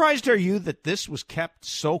surprised are you that this was kept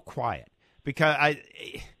so quiet? Because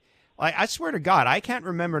I swear to God, I can't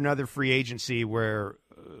remember another free agency where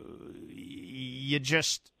you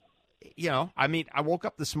just, I woke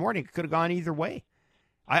up this morning, it could have gone either way.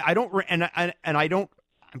 I'm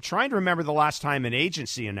trying to remember the last time an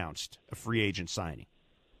agency announced a free agent signing.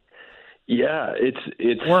 Yeah,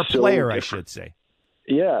 it's or a player, so I should say.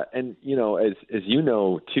 Yeah, and as you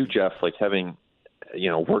know too, Jeff, having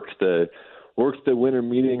worked the works the winter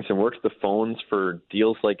meetings and works the phones for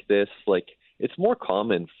deals like this, like it's more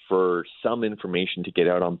common for some information to get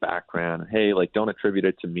out on background. Hey, like don't attribute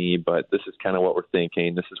it to me, but this is kind of what we're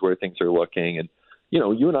thinking. This is where things are looking. And,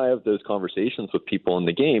 you and I have those conversations with people in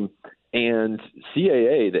the game. And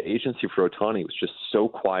CAA, the agency for Ohtani, was just so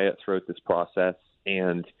quiet throughout this process.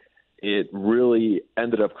 And it really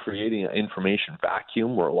ended up creating an information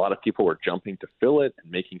vacuum where a lot of people were jumping to fill it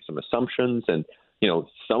and making some assumptions. And,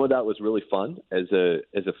 some of that was really fun as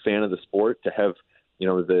a fan of the sport to have,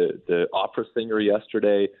 the opera singer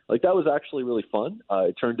yesterday. Like that was actually really fun.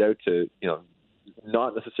 It turned out to,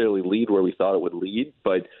 not necessarily lead where we thought it would lead,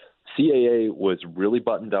 but CAA was really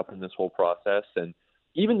buttoned up in this whole process. And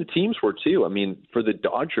even the teams were too. I mean, for the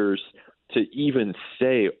Dodgers to even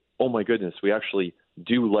say, oh my goodness, we actually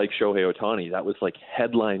do like Shohei Ohtani. That was like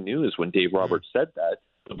headline news when Dave Roberts said that.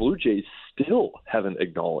 The Blue Jays still haven't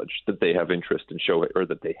acknowledged that they have interest in Shohei, or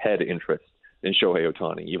that they had interest in Shohei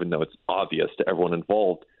Ohtani, even though it's obvious to everyone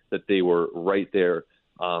involved that they were right there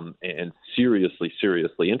and seriously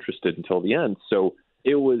interested until the end. So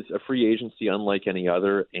it was a free agency unlike any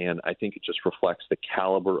other, and I think it just reflects the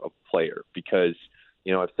caliber of player because,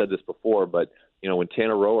 I've said this before, but when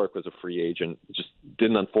Tanner Roark was a free agent, it just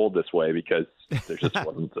didn't unfold this way because there just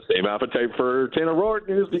wasn't the same appetite for Tanner Roark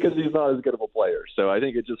news because he's not as good of a player. So I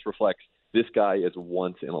think it just reflects this guy is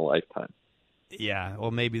once in a lifetime. Yeah,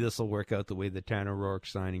 well, maybe this will work out the way the Tanner Roark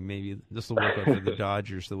signing. Maybe this will work out for the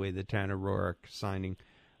Dodgers the way the Tanner Roark signing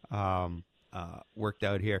worked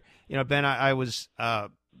out here. Ben, I was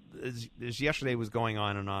as yesterday was going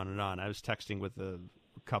on and on and on. I was texting with a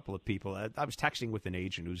couple of people. I was texting with an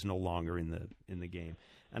agent who's no longer in the game,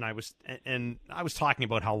 and I was talking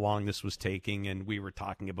about how long this was taking, and we were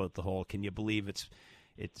talking about the whole. Can you believe it's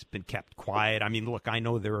been kept quiet? I mean, look, I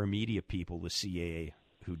know there are media people with CAA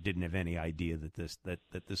who didn't have any idea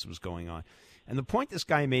that this was going on, and the point this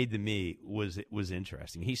guy made to me was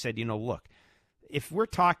interesting. He said, look, if we're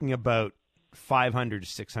talking about $500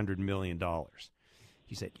 to $600 million,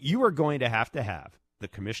 he said you are going to have the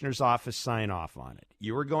commissioner's office sign off on it.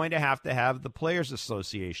 You are going to have the Players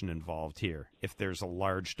Association involved here if there's a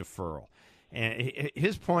large deferral. And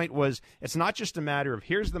his point was, it's not just a matter of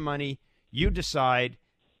here's the money, you decide,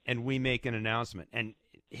 and we make an announcement. And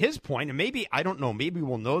his point, and maybe, I don't know, maybe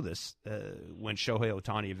we'll know this when Shohei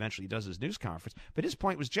Ohtani eventually does his news conference, but his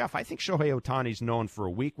point was, Jeff, I think Shohei Ohtani's known for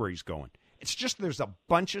a week where he's going. It's just there's a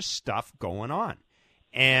bunch of stuff going on.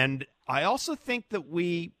 And I also think that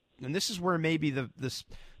and this is where maybe the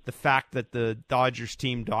fact that the Dodgers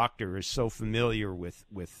team doctor is so familiar with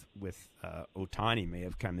Ohtani may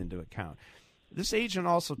have come into account. This agent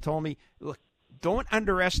also told me, look, don't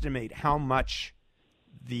underestimate how much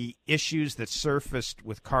the issues that surfaced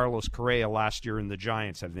with Carlos Correa last year in the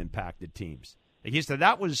Giants have impacted teams. He said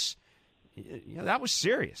that was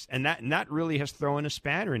serious, and that really has thrown a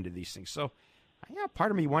spanner into these things. So,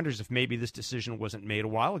 part of me wonders if maybe this decision wasn't made a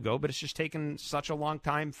while ago, but it's just taken such a long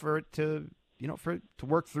time for it to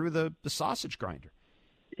work through the sausage grinder.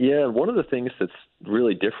 Yeah, one of the things that's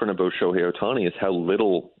really different about Shohei Ohtani is how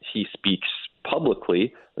little he speaks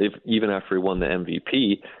publicly. Even after he won the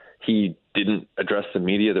MVP, he didn't address the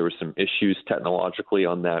media. There were some issues technologically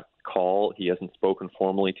on that call. He hasn't spoken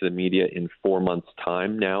formally to the media in 4 months'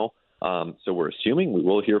 time now. So we're assuming we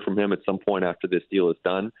will hear from him at some point after this deal is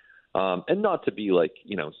done. And not to be like,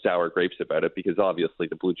 sour grapes about it, because obviously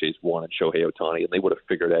the Blue Jays wanted Shohei Ohtani and they would have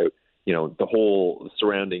figured out, the whole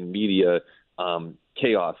surrounding media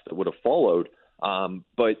chaos that would have followed.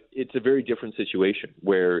 But it's a very different situation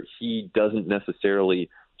where he doesn't necessarily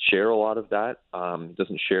share a lot of that,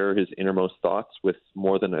 doesn't share his innermost thoughts with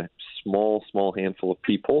more than a small handful of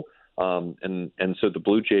people. And so the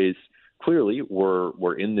Blue Jays clearly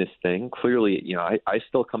were in this thing. Clearly, I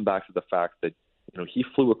still come back to the fact that, he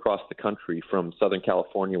flew across the country from Southern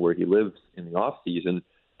California, where he lives, in the off season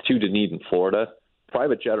to Dunedin, Florida.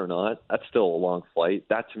 Private jet or not, that's still a long flight.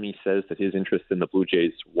 That to me says that his interest in the Blue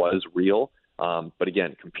Jays was real. But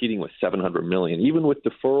again, competing with $700 million, even with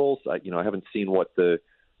deferrals, I haven't seen what the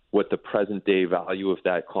present day value of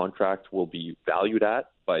that contract will be valued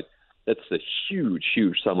at, but that's a huge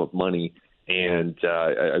sum of money. And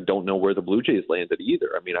I don't know where the Blue Jays landed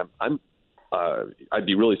either. I mean, I'd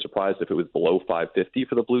be really surprised if it was below 550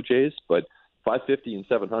 for the Blue Jays, but 550 and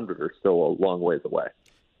 700 are still a long ways away.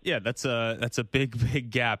 Yeah, that's a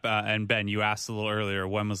big gap. And Ben, you asked a little earlier,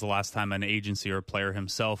 when was the last time an agency or a player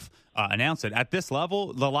himself announce it. At this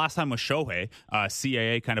level, the last time was Shohei.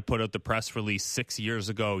 CAA kind of put out the press release 6 years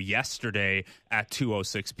ago yesterday at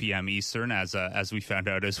 2:06 p.m. Eastern, as we found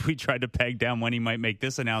out as we tried to peg down when he might make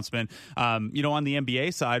this announcement. On the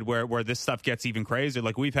NBA side, where this stuff gets even crazier,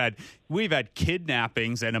 like we've had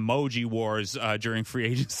kidnappings and emoji wars during free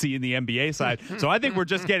agency in the NBA side. So I think we're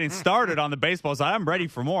just getting started on the baseball side. I'm ready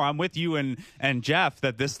for more. I'm with you and Jeff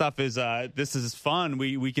that this stuff is fun.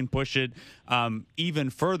 We can push it even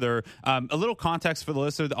further. A little context for the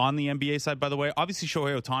listener on the NBA side, by the way. Obviously,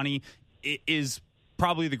 Shohei Ohtani is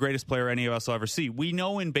probably the greatest player any of us will ever see. We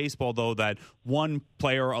know in baseball, though, that one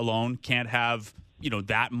player alone can't have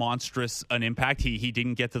that monstrous an impact. He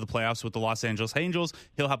didn't get to the playoffs with the Los Angeles Angels.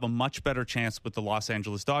 He'll have a much better chance with the Los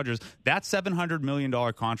Angeles Dodgers. That $700 million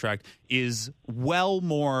contract is well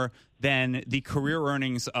more than the career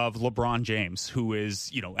earnings of LeBron James, who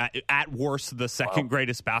is, at worst, the second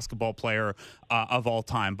greatest basketball player of all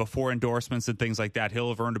time. Before endorsements and things like that, he'll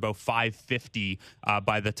have earned about $550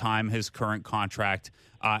 by the time his current contract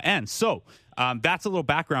ends. So that's a little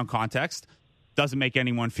background context. Doesn't make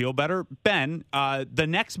anyone feel better. Ben, the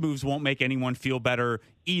next moves won't make anyone feel better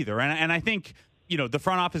either. And I think, the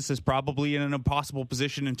front office is probably in an impossible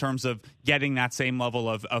position in terms of getting that same level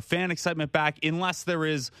of fan excitement back, unless there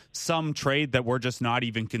is some trade that we're just not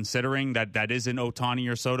even considering that isn't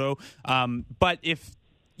Ohtani or Soto. But if,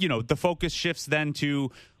 the focus shifts then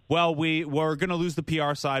to, well, we're going to lose the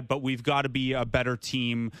PR side, but we've got to be a better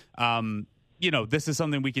team. This is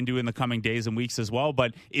something we can do in the coming days and weeks as well.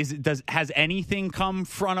 But has anything come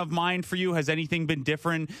front of mind for you? Has anything been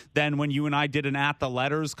different than when you and I did an At the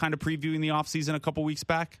Letters kind of previewing the offseason a couple weeks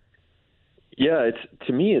back? Yeah,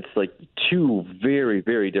 to me, it's like two very,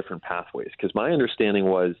 very different pathways. Because my understanding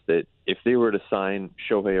was that if they were to sign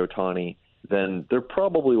Shohei Ohtani, then there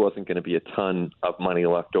probably wasn't going to be a ton of money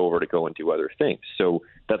left over to go and do other things. So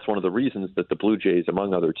that's one of the reasons that the Blue Jays,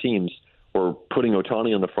 among other teams, or putting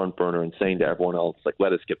Ohtani on the front burner and saying to everyone else, like,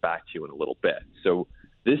 let us get back to you in a little bit. So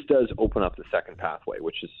this does open up the second pathway,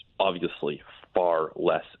 which is obviously far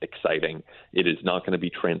less exciting. It is not going to be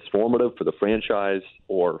transformative for the franchise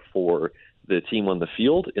or for the team on the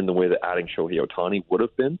field in the way that adding Shohei Ohtani would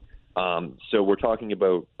have been. So we're talking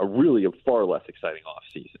about a far less exciting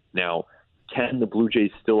offseason. Now, can the Blue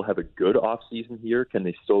Jays still have a good offseason here? Can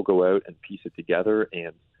they still go out and piece it together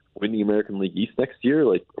and win the American League East next year?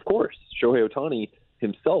 Like, of course, Shohei Ohtani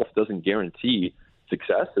himself doesn't guarantee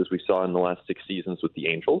success, as we saw in the last 6 seasons with the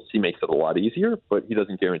Angels. He makes it a lot easier, but he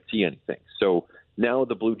doesn't guarantee anything. So now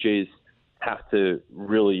the Blue Jays have to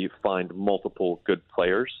really find multiple good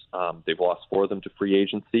players. They've lost 4 of them to free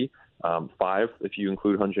agency, 5 if you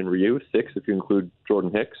include Hyun-Jin Ryu, 6 if you include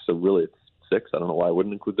Jordan Hicks. So really it's 6. I don't know why I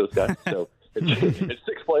wouldn't include those guys. So it's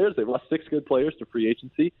 6 players. They've lost 6 good players to free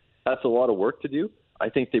agency. That's a lot of work to do. I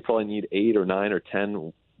think they probably need 8 or 9 or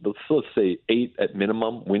 10, let's say 8 at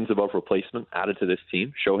minimum wins above replacement added to this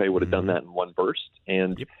team. Shohei would have done that in one burst.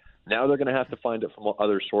 And now they're going to have to find it from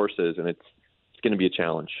other sources, and it's going to be a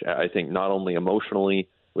challenge. I think not only emotionally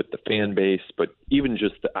with the fan base, but even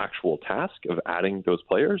just the actual task of adding those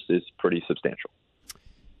players is pretty substantial.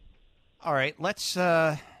 All right, let's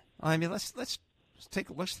throw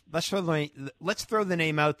the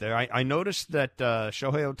name out there. I noticed that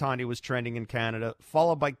Shohei Ohtani was trending in Canada,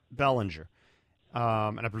 followed by Bellinger,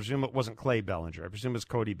 and I presume it wasn't Clay Bellinger. I presume it was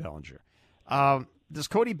Cody Bellinger. Does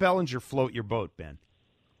Cody Bellinger float your boat, Ben?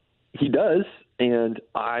 He does, and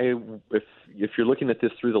if you're looking at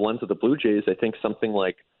this through the lens of the Blue Jays, I think something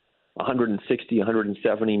like $160,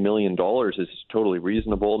 $170 million is totally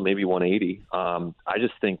reasonable, maybe 180. I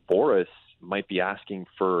just think Boris might be asking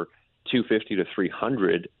for 250 to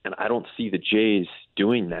 300, and I don't see the Jays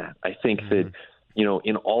doing that. I think that,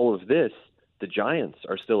 in all of this, the Giants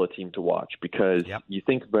are still a team to watch because you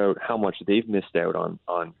think about how much they've missed out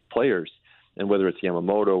on players, and whether it's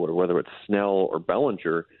Yamamoto or whether it's Snell or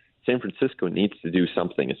Bellinger, San Francisco needs to do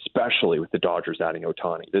something, especially with the Dodgers adding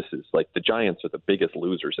Ohtani. This is like the Giants are the biggest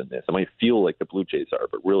losers in this. It might feel like the Blue Jays are,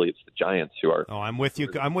 but really it's the Giants who are. Oh, I'm with you.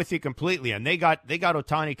 I'm with you completely. And they got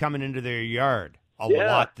Ohtani coming into their yard a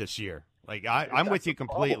lot this year. Like I'm with you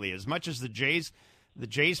completely. As much as the Jays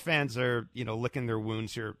fans are, licking their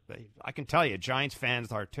wounds here, I can tell you, Giants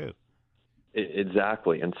fans are too.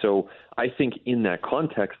 Exactly. And so I think in that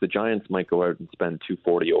context, the Giants might go out and spend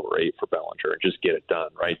 $240 over 8 for Bellinger and just get it done,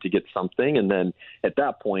 right, to get something. And then at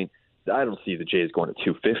that point, I don't see the Jays going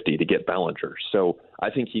to $250 to get Bellinger. So I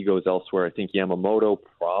think he goes elsewhere. I think Yamamoto,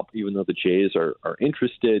 even though the Jays are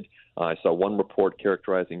interested, I saw one report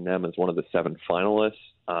characterizing them as one of the 7 finalists.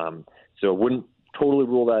 So I wouldn't totally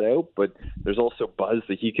rule that out, but there's also buzz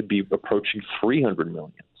that he could be approaching $300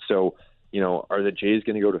 million. So are the Jays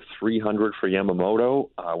going to go to 300 for Yamamoto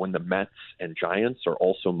when the Mets and Giants are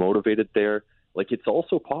also motivated there? Like, it's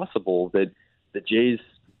also possible that the Jays'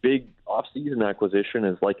 big offseason acquisition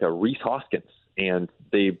is like a Rhys Hoskins, and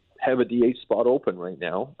they have a DH spot open right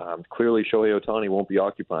now. Clearly, Shohei Ohtani won't be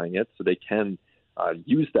occupying it, so they can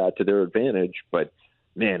use that to their advantage. But,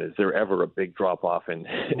 man, is there ever a big drop-off in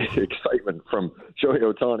excitement from Shohei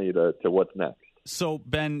Ohtani to what's next? So,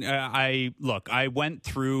 Ben, I went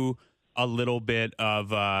through a little bit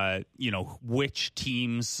of, which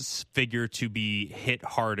teams figure to be hit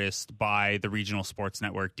hardest by the regional sports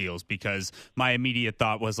network deals, because my immediate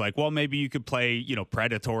thought was like, well, maybe you could play,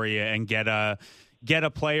 predatory and get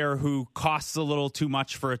a player who costs a little too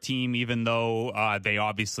much for a team, even though they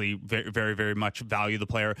obviously very, very, very much value the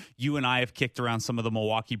player. You and I have kicked around some of the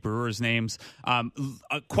Milwaukee Brewers names.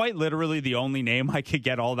 Quite literally, the only name I could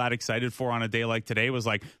get all that excited for on a day like today was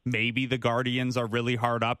like, maybe the Guardians are really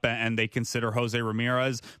hard up and they consider Jose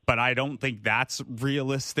Ramirez, but I don't think that's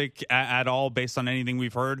realistic at all based on anything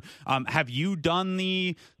we've heard. Have you done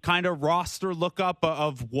the kind of roster lookup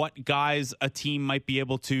of what guys a team might be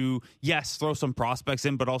able to, yes, throw some prospects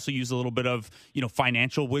in, but also use a little bit of,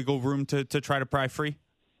 financial wiggle room to try to pry free?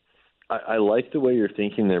 I like the way you're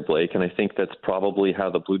thinking there, Blake, and I think that's probably how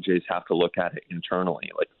the Blue Jays have to look at it internally.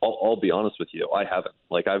 Like, I'll be honest with you, I haven't.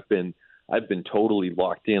 Like, I've been totally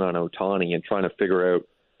locked in on Ohtani and trying to figure out,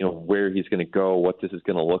 where he's going to go, what this is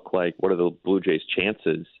going to look like, what are the Blue Jays'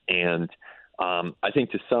 chances, and I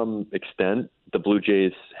think to some extent the Blue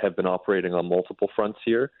Jays have been operating on multiple fronts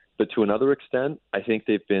here. But to another extent, I think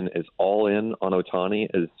they've been as all in on Ohtani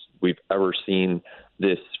as we've ever seen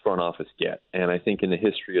this front office get. And I think in the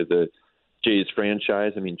history of the Jays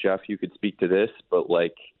franchise, I mean, Jeff, you could speak to this, but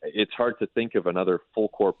it's hard to think of another full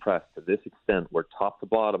court press to this extent where top to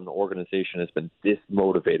bottom the organization has been this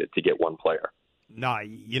motivated to get one player. No,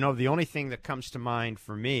 the only thing that comes to mind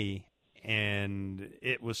for me, and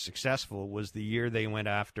it was successful, was the year they went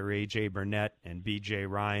after A.J. Burnett and B.J.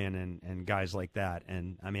 Ryan and guys like that.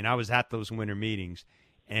 And, I mean, I was at those winter meetings,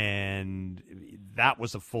 and that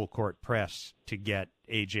was a full-court press to get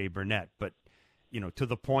A.J. Burnett. But, to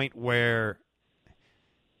the point where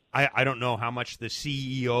I don't know how much the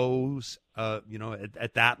CEOs,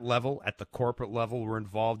 at that level, at the corporate level, were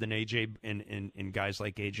involved in A.J. in guys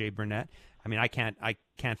like A.J. Burnett. I mean, I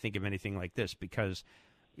can't think of anything like this because –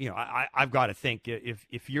 I've got to think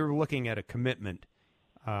if you're looking at a commitment,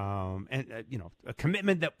 a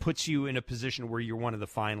commitment that puts you in a position where you're one of the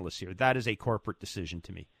finalists here, that is a corporate decision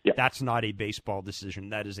to me. Yeah. That's not a baseball decision.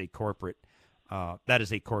 That is a corporate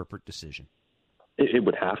decision. It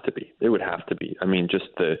would have to be. It would have to be. I mean, just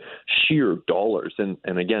the sheer dollars, and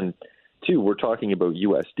again, too, we're talking about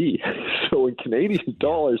USD. So in Canadian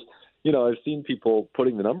dollars. I've seen people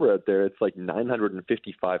putting the number out there. It's like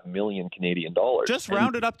 955 million Canadian dollars. Just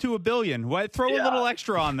round it up to $1 billion. Throw a little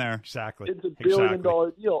extra on there. Exactly. It's $1 billion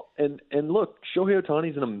deal. And look, Shohei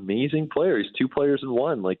Ohtani is an amazing player. He's 2 players in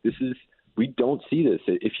one. We don't see this.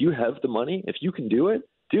 If you have the money, if you can do it,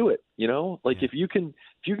 do it. If you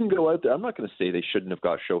can go out there. I'm not going to say they shouldn't have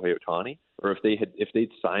got Shohei Ohtani, or if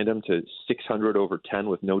they'd signed him to 600 over 10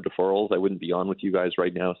 with no deferrals. I wouldn't be on with you guys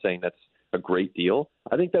right now saying that's a great deal.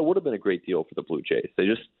 I think that would have been a great deal for the Blue Jays. They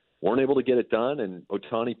just weren't able to get it done, and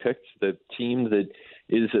Ohtani picked the team that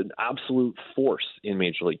is an absolute force in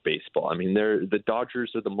Major League Baseball. I mean, the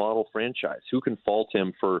Dodgers are the model franchise. Who can fault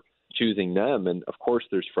him for choosing them? And, of course,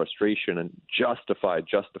 there's frustration and justified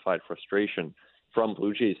frustration from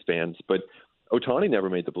Blue Jays fans. But Ohtani never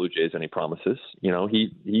made the Blue Jays any promises.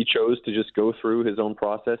 He chose to just go through his own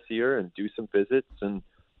process here and do some visits, and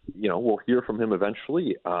we'll hear from him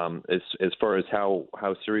eventually as far as how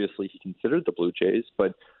seriously he considered the Blue Jays.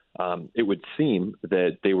 But it would seem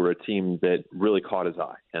that they were a team that really caught his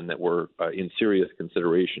eye and that were in serious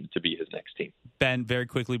consideration to be his next team. Ben, very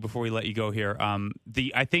quickly before we let you go here,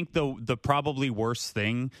 I think the probably worst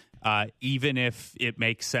thing, even if it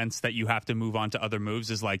makes sense that you have to move on to other moves,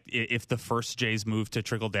 is like if the first Jays move to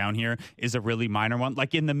trickle down here is a really minor one.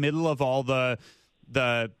 Like in the middle of all the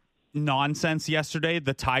nonsense yesterday,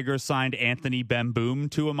 the Tigers signed Anthony Bemboom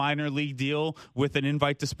to a minor league deal with an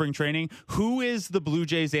invite to spring training. Who is the Blue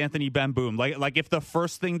Jays Anthony Bemboom? Like if the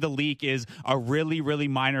first thing to leak is a really, really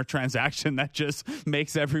minor transaction that just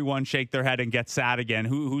makes everyone shake their head and get sad again,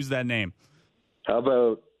 who's that name? How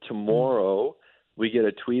about tomorrow we get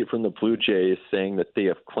a tweet from the Blue Jays saying that they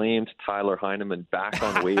have claimed Tyler Heineman back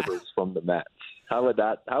on waivers from the Mets? How would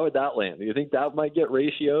that land? Do you think that might get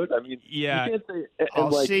ratioed? I mean, yeah.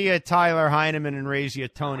 I'll see you, Tyler Heineman, and raise you a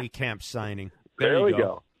Tony Kemp signing. There we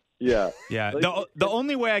go. Yeah. The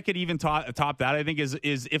only way I could even top that, I think, is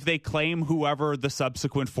if they claim whoever the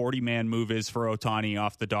subsequent 40-man move is for Ohtani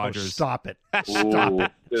off the Dodgers. Oh, stop it.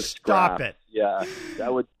 Stop it. Yeah,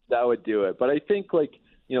 that would do it. But I think, like,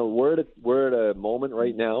 you know, we're at a moment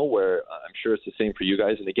right now where I'm sure it's the same for you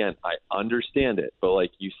guys. And again, I understand it, but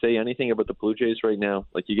like, you say anything about the Blue Jays right now,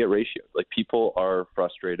 like, you get ratioed. Like, people are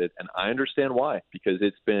frustrated, and I understand why, because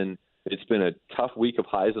it's been a tough week of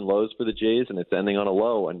highs and lows for the Jays, and it's ending on a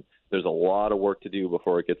low, and there's a lot of work to do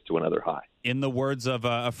before it gets to another high. In the words of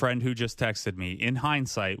a friend who just texted me, in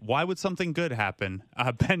hindsight, why would something good happen?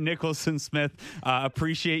 Ben Nicholson-Smith,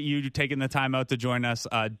 appreciate you taking the time out to join us,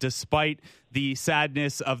 despite the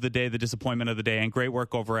sadness of the day, the disappointment of the day, and great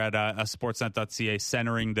work over at sportsnet.ca,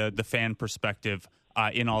 centering the fan perspective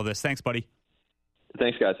in all this. Thanks, buddy.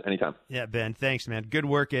 Thanks, guys. Anytime. Yeah, Ben, thanks, man. Good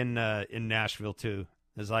work in Nashville, too.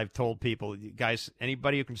 As I've told people, guys,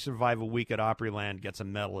 anybody who can survive a week at Opryland gets a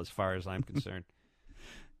medal as far as I'm concerned.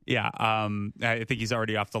 Yeah, I think he's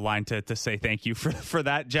already off the line to say thank you for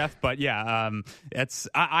that, Jeff. But yeah,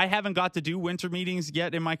 I haven't got to do winter meetings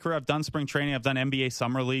yet in my career. I've done spring training. I've done NBA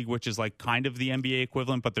Summer League, which is like kind of the NBA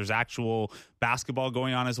equivalent, but there's actual basketball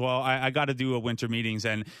going on as well. I got to do a winter meetings.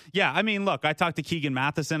 And yeah, I mean, look, I talked to Keegan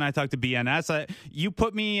Matheson. I talked to BNS. You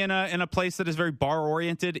put me in a place that is very bar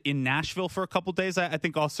oriented in Nashville for a couple days. I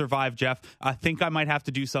think I'll survive, Jeff. I think I might have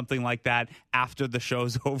to do something like that after the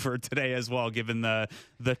show's over today as well, given the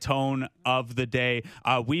tone of the day.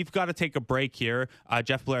 We've got to take a break here.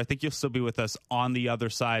 Jeff Blair, I think you'll still be with us on the other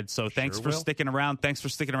side. So thanks for sticking around. Thanks for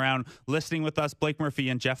sticking around, listening with us. Blake Murphy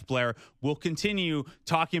and Jeff Blair will continue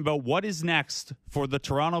talking about what is next for the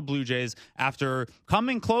Toronto Blue Jays after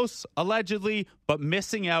coming close, allegedly, but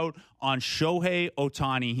missing out on Shohei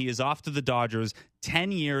Ohtani. He is off to the Dodgers,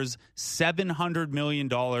 10 years, $700 million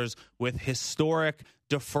with historic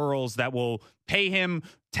deferrals that will pay him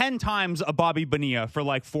 10 times a Bobby Bonilla for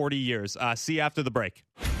like 40 years. See you after the break.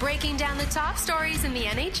 Breaking down the top stories in the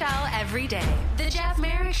NHL every day. The Jeff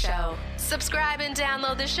Merrick Show. Subscribe and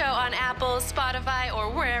download the show on Apple, Spotify, or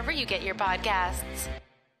wherever you get your podcasts.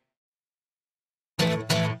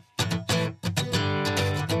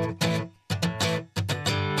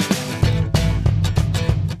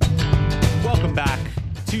 Welcome back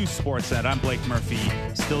to Sportsnet. I'm Blake Murphy,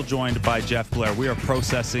 still joined by Jeff Blair. We are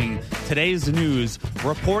processing today's news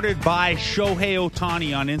reported by Shohei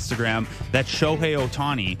Ohtani on Instagram that Shohei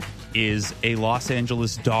Ohtani is a Los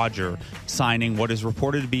Angeles Dodger signing what is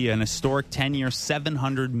reported to be an historic 10-year,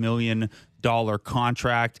 $700 million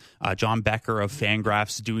contract. John Becker of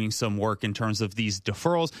Fangraphs doing some work in terms of these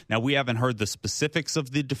deferrals. Now, we haven't heard the specifics of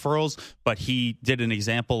the deferrals, but he did an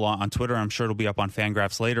example on Twitter. I'm sure it'll be up on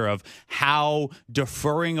Fangraphs later of how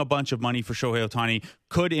deferring a bunch of money for Shohei Ohtani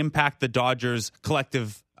could impact the Dodgers'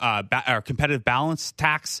 collective or competitive balance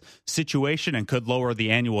tax situation and could lower the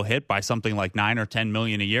annual hit by something like $9 or $10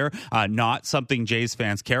 million a year. Not something Jays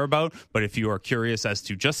fans care about, but if you are curious as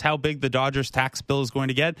to just how big the Dodgers tax bill is going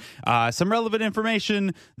to get, some relevant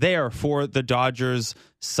information there for the Dodgers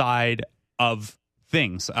side of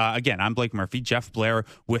things. Again, I'm Blake Murphy, Jeff Blair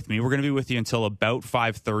with me. We're going to be with you until about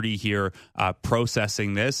 5:30 here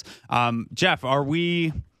processing this. Jeff,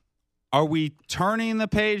 Are we turning the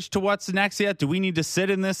page to what's next yet? Do we need to sit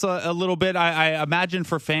in this a little bit? I imagine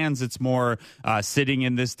for fans, it's more sitting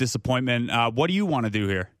in this disappointment. What do you want to do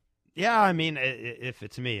here? Yeah, I mean, if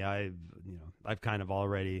it's me, I've kind of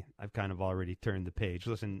already turned the page.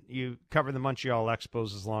 Listen, you cover the Montreal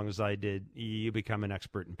Expos as long as I did, you become an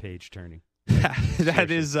expert in page turning.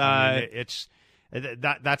 That is, I mean,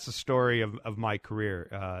 that's the story of my career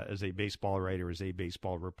as a baseball writer, as a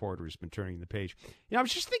baseball reporter who's been turning the page. You know, I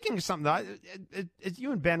was just thinking of something as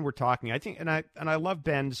you and Ben were talking. I think, and I love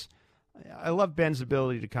Ben's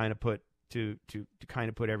ability to kind of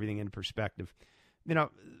put everything in perspective. You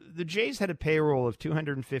know, the Jays had a payroll of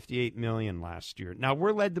 $258 million last year. Now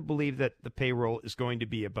we're led to believe that the payroll is going to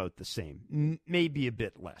be about the same, maybe a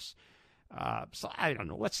bit less. So I don't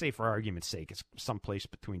know. Let's say, for argument's sake, it's someplace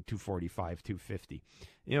between 245, 250.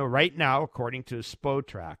 You know, right now, according to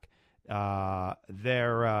Spotrac,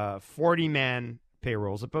 their 40-man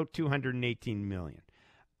payroll is about $218 million.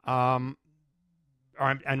 I'm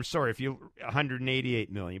sorry,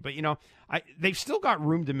 188 million. But you know, they've still got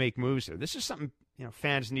room to make moves there. This is something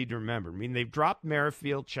fans need to remember. I mean, they've dropped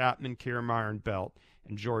Merrifield, Chapman, Kiermaier, and Belt,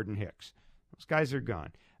 and Jordan Hicks. Those guys are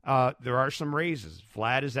gone. There are some raises.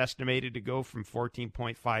 Vlad is estimated to go from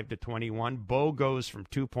 14.5 to 21. Bo goes from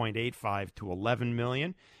 2.85 to 11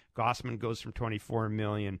 million. Gossman goes from 24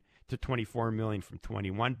 million to 24 million from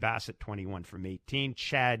 21. Bassett 21 from 18.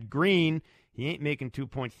 Chad Green He ain't making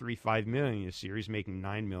 $2.35 million this year. He's making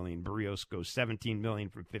 $9 million. Barrios goes $17 million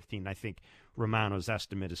from 15. I think Romano's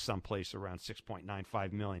estimate is someplace around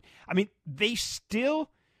 $6.95 million. I mean, they still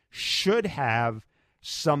should have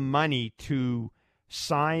some money to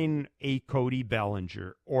sign a Cody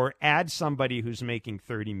Bellinger or add somebody who's making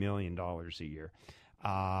 $30 million a year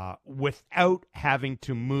without having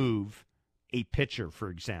to move a pitcher, for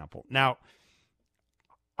example. Now,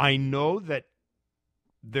 I know that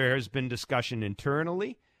there has been discussion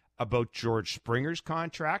internally about George Springer's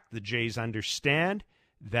contract. The Jays understand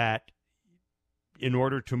that in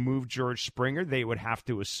order to move George Springer, they would have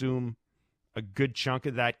to assume a good chunk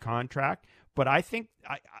of that contract. But I think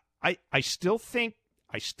I still think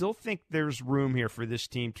there's room here for this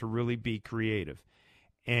team to really be creative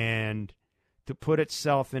and to put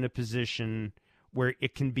itself in a position where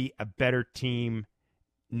it can be a better team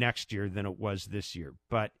next year than it was this year.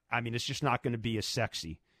 But, I mean, it's just not going to be as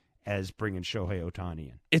sexy as bringing Shohei Ohtani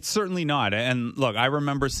in. It's certainly not. And look, I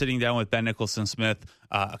remember sitting down with Ben Nicholson-Smith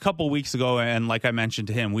a couple weeks ago, and like I mentioned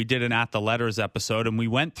to him, we did an At the Letters episode, and we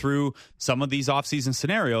went through some of these offseason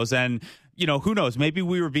scenarios. And, you know, who knows? Maybe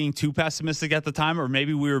we were being too pessimistic at the time, or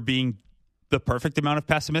maybe we were being the perfect amount of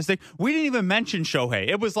pessimistic. We didn't even mention Shohei.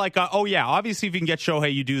 It was like, oh yeah, obviously if you can get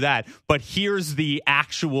Shohei, you do that. But here's the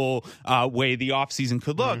actual way the offseason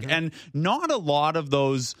could look. Mm-hmm. And not a lot of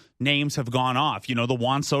those names have gone off. You know, the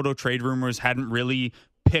Juan Soto trade rumors hadn't really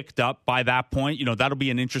picked up by that point. You know, that'll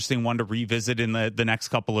be an interesting one to revisit in the next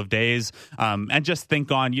couple of days. And just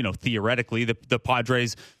think on, you know, theoretically, the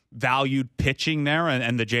Padres valued pitching there,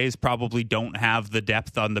 and the Jays probably don't have the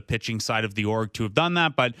depth on the pitching side of the org to have done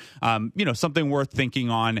that, but you know, something worth thinking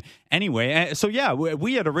on anyway. So yeah,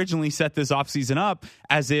 we had originally set this offseason up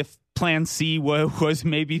as if plan C was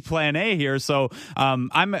maybe plan A here, so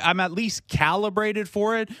I'm at least calibrated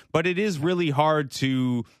for it, but it is really hard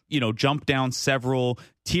to, you know, jump down several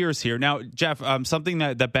tiers here. Now, Jeff, something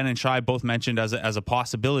that Ben and Shai both mentioned as a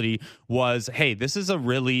possibility was, hey, this is a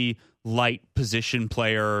really light position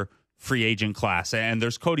player free agent class. And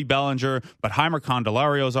there's Cody Bellinger, but Heimer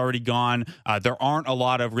Candelario's already gone. There aren't a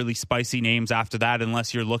lot of really spicy names after that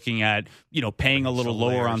unless you're looking at, you know, paying a little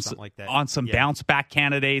lower on some bounce back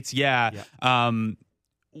candidates. Yeah.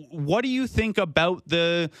 What do you think about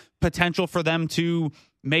the potential for them to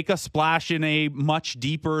make a splash in a much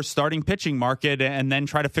deeper starting pitching market and then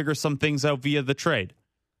try to figure some things out via the trade?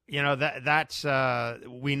 You know, that's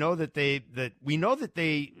we know that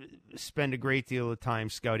they spend a great deal of time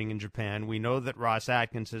scouting in Japan. We know that Ross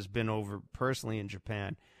Atkins has been over personally in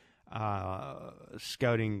Japan,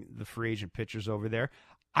 scouting the free agent pitchers over there.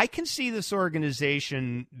 I can see this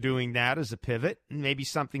organization doing that as a pivot, maybe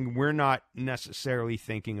something we're not necessarily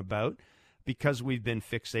thinking about because we've been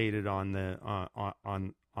fixated on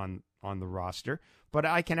the roster. But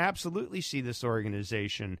I can absolutely see this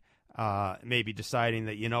organization maybe deciding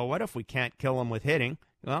that, you know what, if we can't kill them with hitting,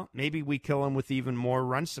 well, maybe we kill them with even more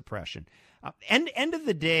run suppression. End of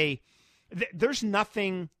the day, there's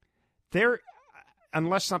nothing there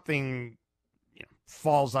unless something, you know,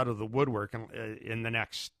 falls out of the woodwork in the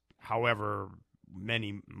next however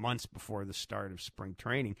many months before the start of spring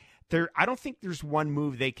training. I don't think there's one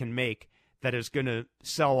move they can make that is going to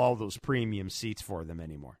sell all those premium seats for them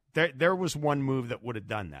anymore. There was one move that would have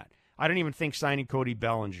done that. I don't even think signing Cody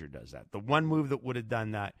Bellinger does that. The one move that would have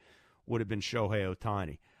done that would have been Shohei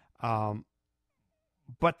Ohtani.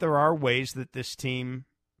 But there are ways that this team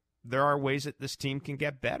can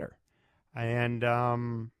get better. And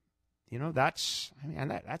you know, that's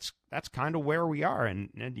kind of where we are.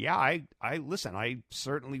 And yeah, I listen, I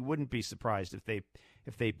certainly wouldn't be surprised if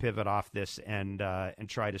they pivot off this and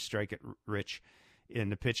try to strike it rich in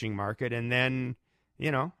the pitching market, and then, you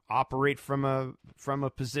know, operate from a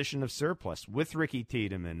position of surplus with Ricky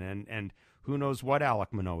Tiedemann and who knows what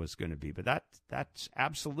Alek Manoah is going to be. But that's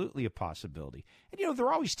absolutely a possibility. And, you know, there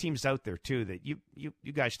are always teams out there, too, that you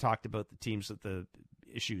guys talked about the teams with the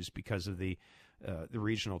issues because of the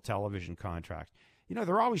regional television contract. You know,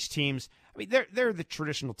 there are always teams. I mean, they're the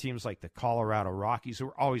traditional teams like the Colorado Rockies who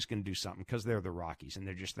are always going to do something because they're the Rockies and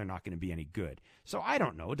they're not going to be any good. So I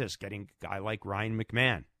don't know. Does getting a guy like Ryan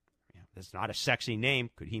McMahon, that's not a sexy name,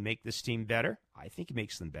 could he make this team better? I think he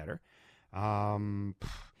makes them better.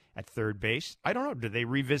 At third base, I don't know. Do they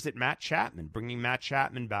revisit Matt Chapman, bringing Matt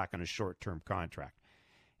Chapman back on a short-term contract?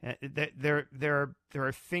 There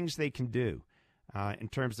are things they can do in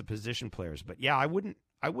terms of position players. But yeah, I wouldn't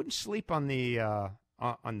sleep on the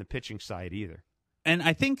pitching side either. And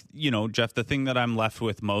I think, Jeff, the thing that I'm left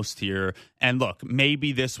with most here, and look,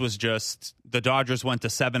 maybe this was just the Dodgers went to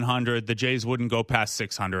 700, the Jays wouldn't go past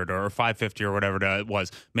 600 or 550 or whatever it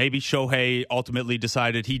was. Maybe Shohei ultimately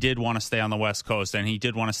decided he did want to stay on the West Coast and he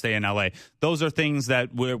did want to stay in LA. Those are things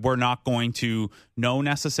that we're not going to know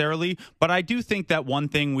necessarily. But I do think that one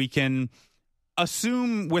thing we can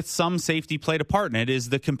assume with some safety played a part in it is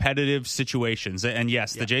the competitive situations. And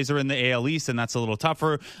yes, the Jays are in the AL East, and that's a little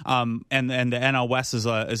tougher. And the NL West is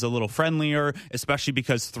a little friendlier, especially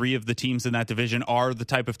because 3 of the teams in that division are the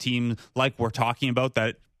type of team like we're talking about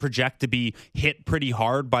that project to be hit pretty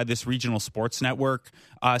hard by this regional sports network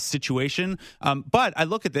situation. But I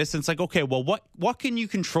look at this and it's like, okay, well, what can you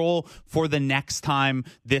control for the next time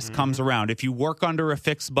this comes around? If you work under a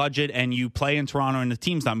fixed budget and you play in Toronto and the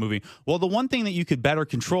team's not moving, well, the one thing that you could better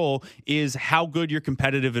control is how good your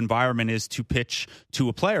competitive environment is to pitch to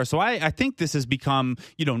a player. So I think this has become,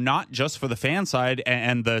 not just for the fan side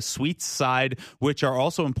and the suites side, which are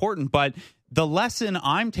also important, but the lesson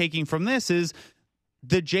I'm taking from this is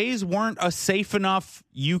the Jays weren't a safe enough,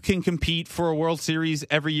 you can compete for a World Series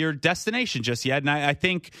every year destination just yet. And I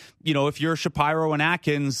think, if you're Shapiro and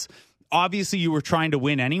Atkins, obviously you were trying to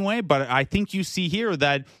win anyway, but I think you see here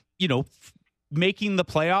that, making the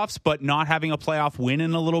playoffs, but not having a playoff win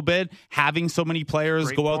in a little bit, having so many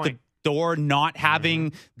players go out the door, not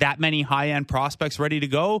having that many high-end prospects ready to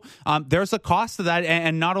go, there's a cost to that.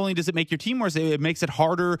 And not only does it make your team worse, it makes it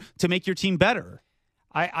harder to make your team better.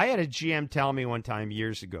 I had a GM tell me one time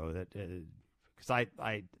years ago that because I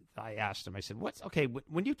asked him, I said,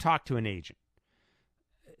 when you talk to an agent,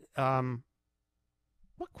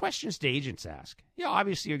 what questions do agents ask?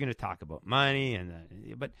 Obviously you're going to talk about money,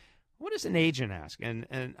 but what does an agent ask? And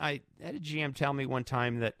I had a GM tell me one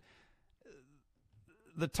time that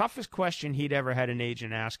the toughest question he'd ever had an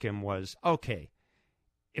agent ask him was, okay,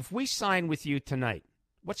 if we sign with you tonight,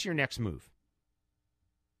 what's your next move?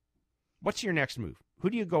 What's your next move? Who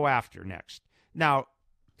do you go after next? Now,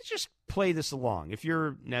 let's just play this along. If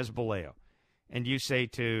you're Nesbaleo and you say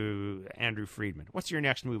to Andrew Friedman, what's your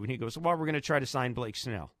next move? And he goes, well, we're going to try to sign Blake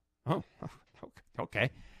Snell. Oh, okay.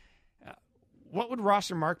 What would Ross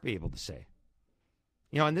or Mark be able to say?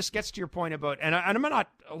 And this gets to your point about, and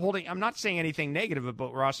I'm not saying anything negative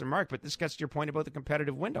about Ross and Mark, but this gets to your point about the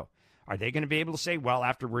competitive window. Are they going to be able to say, well,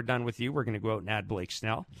 after we're done with you, we're going to go out and add Blake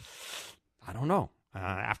Snell? I don't know.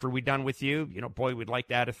 After we're done with you, boy, we'd like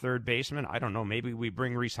to add a third baseman. I don't know. Maybe we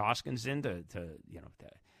bring Rhys Hoskins in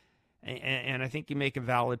and I think you make a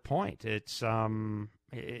valid point. It's the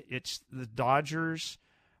Dodgers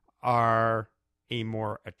are a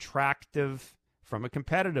more attractive, from a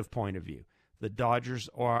competitive point of view, the Dodgers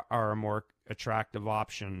are a more attractive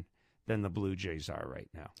option than the Blue Jays are right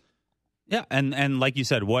now. Yeah, and like you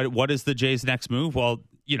said, what is the Jays' next move? Well,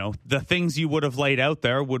 the things you would have laid out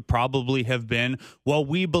there would probably have been, well,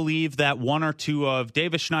 we believe that one or two of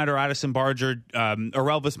Davis Schneider, Addison Barger,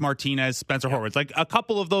 Orelvis Martinez, Spencer Horwitz, like a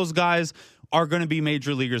couple of those guys are going to be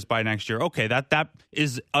major leaguers by next year. Okay, that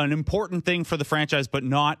is an important thing for the franchise, but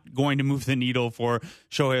not going to move the needle for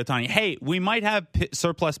Shohei Ohtani. Hey, we might have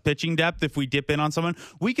surplus pitching depth if we dip in on someone.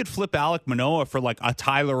 We could flip Alek Manoah for like a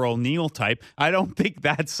Tyler O'Neill type. I don't think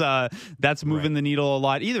that's moving the needle a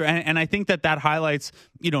lot either. And I think that highlights,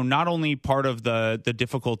 not only part of the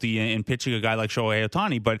difficulty in pitching a guy like Shohei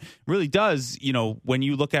Ohtani, but really does, when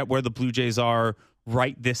you look at where the Blue Jays are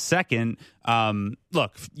right this second,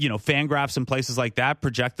 look, Fangraphs and places like that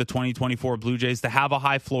project the 2024 Blue Jays to have a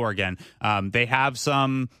high floor again. They have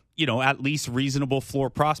some, at least reasonable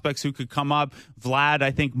floor prospects who could come up. Vlad,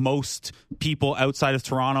 I think most people outside of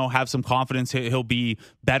Toronto have some confidence he'll be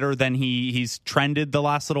better than he's trended the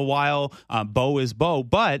last little while. Bo is Bo,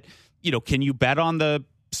 but, can you bet on the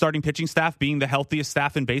starting pitching staff being the healthiest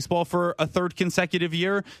staff in baseball for a third consecutive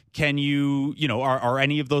year? Can you, are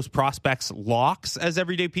any of those prospects locks as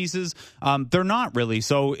everyday pieces? They're not really.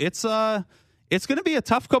 So it's going to be a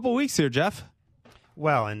tough couple weeks here, Jeff.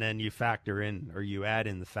 Well, and then you factor in, or you add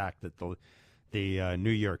in the fact that the New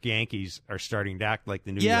York Yankees are starting to act like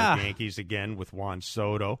the New York Yankees again with Juan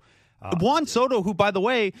Soto. Juan Soto, who, by the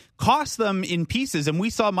way, cost them in pieces. And we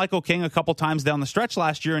saw Michael King a couple times down the stretch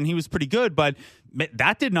last year, and he was pretty good. But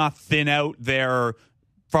that did not thin out their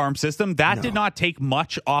farm system. That did not take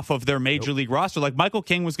much off of their major league roster. Like, Michael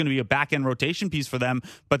King was going to be a back-end rotation piece for them,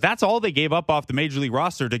 but that's all they gave up off the major league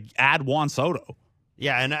roster to add Juan Soto.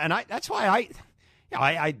 Yeah, and that's why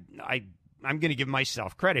I'm going to give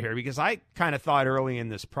myself credit here, because I kind of thought early in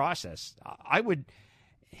this process I would –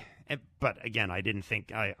 but again, I didn't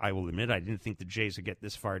think, I will admit, I didn't think the Jays would get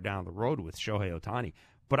this far down the road with Shohei Ohtani.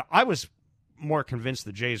 But I was more convinced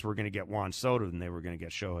the Jays were going to get Juan Soto than they were going to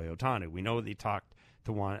get Shohei Ohtani. We know they talked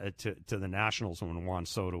to the Nationals when Juan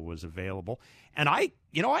Soto was available, and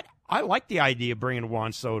you know what? I like the idea of bringing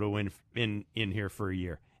Juan Soto in here for a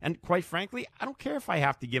year. And quite frankly, I don't care if I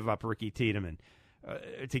have to give up Ricky Tiedemann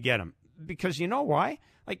to get him, because you know why?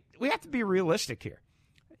 Like, we have to be realistic here.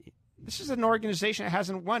 This is an organization that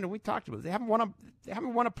hasn't won, and we talked about it. They haven't won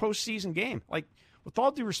a postseason game. Like, with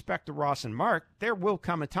all due respect to Ross and Mark, there will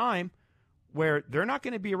come a time where they're not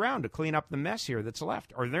going to be around to clean up the mess here that's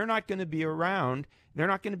left, or they're not going to be around. They're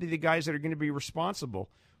not going to be the guys that are going to be responsible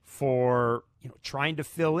for trying to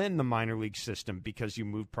fill in the minor league system because you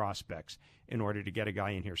move prospects in order to get a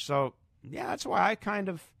guy in here. So yeah, that's why I kind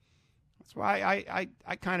of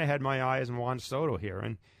had my eyes on Juan Soto here,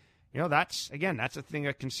 and that's a thing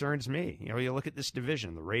that concerns me. You look at this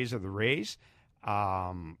division. The Rays are the Rays. Boy,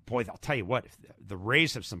 I'll tell you what, if the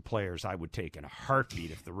Rays have some players I would take in a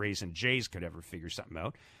heartbeat if the Rays and Jays could ever figure something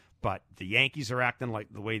out. But the Yankees are acting like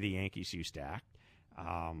the way the Yankees used to act.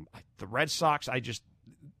 The Red Sox, I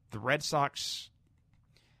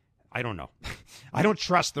don't know. I don't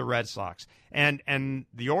trust the Red Sox. And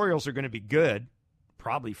the Orioles are going to be good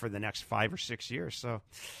probably for the next 5 or 6 years. So,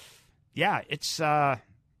 yeah, it's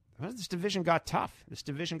this division got tough.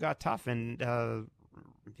 And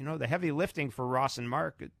the heavy lifting for Ross and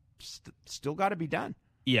Mark still got to be done.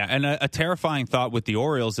 Yeah, and a terrifying thought with the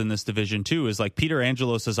Orioles in this division, too, is like Peter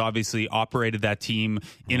Angelos has obviously operated that team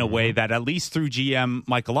in a way that, at least through GM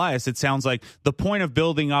Mike Elias, it sounds like the point of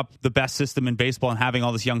building up the best system in baseball and having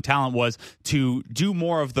all this young talent was to do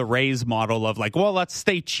more of the Rays model of like, well, let's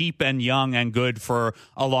stay cheap and young and good for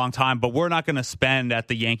a long time, but we're not going to spend at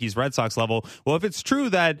the Yankees Red Sox level. Well, if it's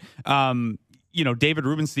true that David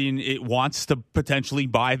Rubenstein wants to potentially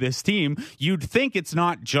buy this team, you'd think it's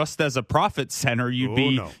not just as a profit center.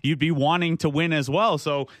 You'd be wanting to win as well.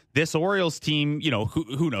 So this Orioles team,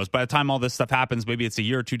 who knows? By the time all this stuff happens, maybe it's a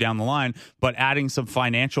year or two down the line. But adding some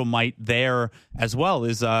financial might there as well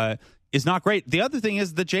is not great. The other thing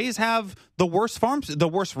is the Jays have the worst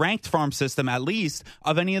ranked farm system, at least,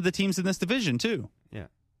 of any of the teams in this division too.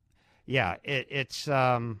 Yeah. It's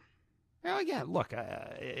again, look,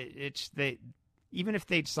 even if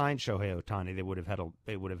they'd signed Shohei Ohtani, they would have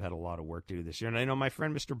had a lot of work to do this year. And I know my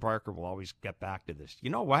friend Mr. Barker will always get back to this. You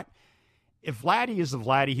know what? If Vladdy is the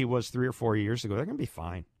Vladdy he was 3 or 4 years ago, they're going to be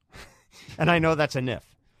fine. And I know that's an if,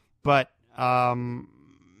 but I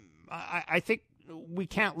think we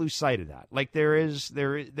can't lose sight of that. Like, there is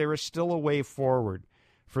still a way forward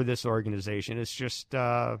for this organization. It's just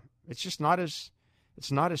not as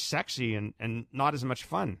sexy and not as much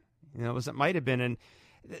fun, as it might have been. And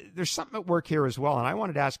there's something at work here as well, and I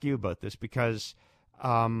wanted to ask you about this because,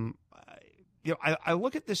 I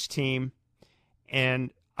look at this team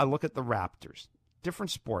and I look at the Raptors,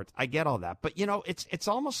 different sports. I get all that, but it's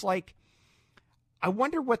almost like I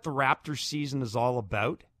wonder what the Raptors season is all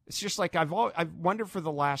about. It's just like I've wondered for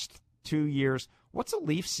the last 2 years, what's a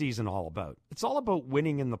Leaf season all about? It's all about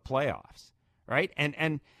winning in the playoffs, right?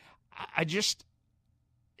 And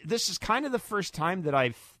this is kind of the first time that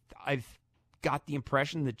I've got the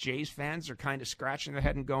impression that Jays fans are kind of scratching their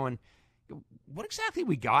head and going, what exactly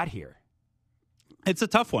we got here? It's a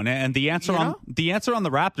tough one, and the answer on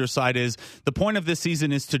the Raptors side is the point of this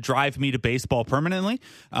season is to drive me to baseball permanently.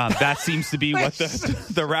 That seems to be what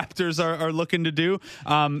the Raptors are looking to do.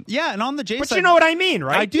 And on the Jays side, but you know what I mean,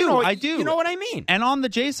 right? I do. You know what I mean. And on the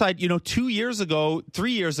Jays side, 2 years ago,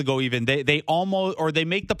 3 years ago, even they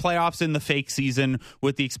make the playoffs in the fake season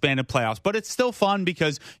with the expanded playoffs. But it's still fun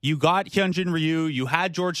because you got Hyunjin Ryu, you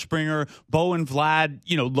had George Springer, Bo and Vlad,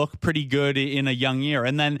 look pretty good in a young year,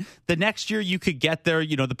 and then the next year you could get there,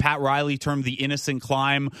 the Pat Riley term, the innocent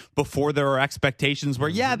climb before there are expectations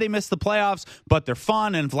where, they missed the playoffs, but they're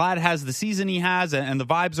fun and Vlad has the season he has and the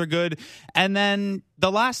vibes are good. And then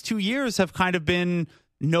the last 2 years have kind of been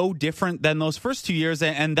no different than those first 2 years.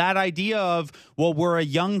 And that idea of, well, we're a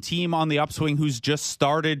young team on the upswing who's just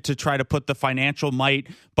started to try to put the financial might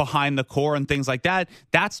behind the core and things like that,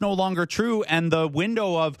 that's no longer true. And the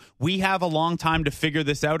window of we have a long time to figure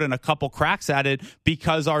this out and a couple cracks at it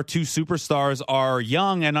because our two superstars are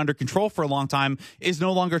young and under control for a long time is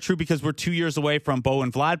no longer true because we're 2 years away from Bo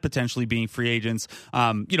and Vlad potentially being free agents.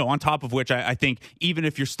 On top of which I think even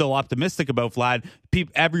if you're still optimistic about Vlad,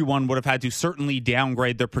 everyone would have had to certainly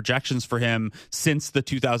downgrade their projections for him since the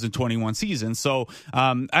 2021 season. So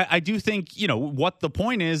I do think, what the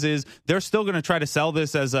point is they're still going to try to sell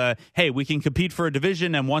this as hey, we can compete for a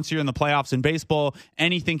division, and once you're in the playoffs in baseball,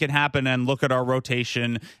 anything can happen, and look at our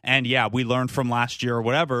rotation, and we learned from last year or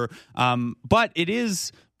whatever. But it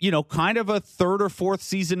is kind of a third or fourth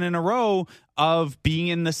season in a row of being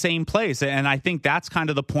in the same place. And I think that's kind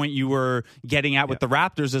of the point you were getting at with the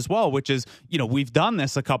Raptors as well, which is, we've done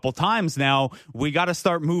this a couple times now. We got to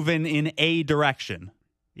start moving in a direction.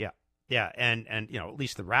 Yeah. And at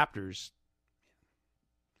least the Raptors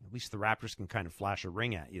can kind of flash a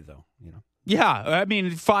ring at you, though, Yeah, I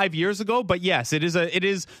mean 5 years ago, but yes, it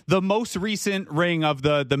is the most recent ring of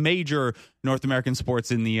the major North American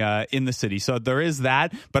sports in the city. So there is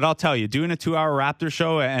that. But I'll tell you, doing a 2-hour Raptor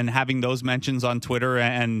show and having those mentions on Twitter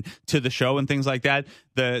and to the show and things like that,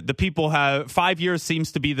 the people have 5 years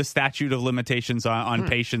seems to be the statute of limitations on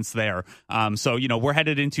patience there. So we're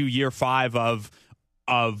headed into year 5 of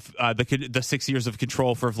the 6 years of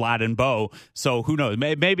control for Vlad and Bo. So who knows?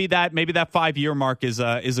 Maybe that 5-year mark is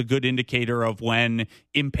a good indicator of when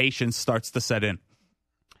impatience starts to set in.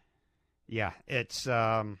 Yeah, it's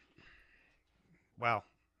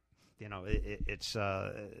it's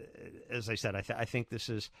as I said. I think this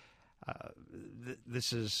is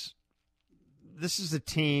a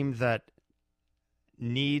team that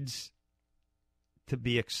needs to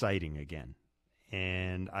be exciting again.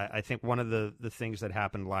 And I think one of the things that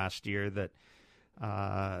happened last year that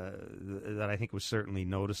I think was certainly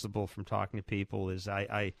noticeable from talking to people is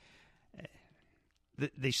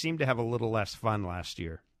they seem to have a little less fun last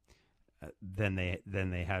year than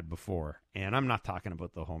they had before. And I'm not talking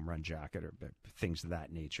about the home run jacket or things of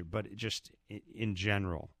that nature, but just in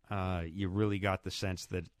general, you really got the sense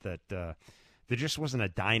that there just wasn't a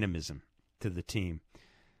dynamism to the team.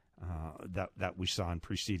 That we saw in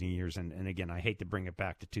preceding years. And again, I hate to bring it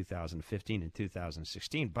back to 2015 and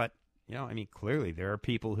 2016, but, clearly there are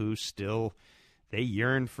people who still, they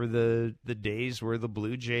yearn for the days where the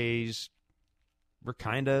Blue Jays were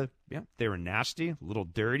kind of, they were nasty, a little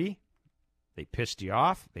dirty. They pissed you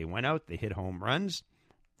off. They went out, they hit home runs.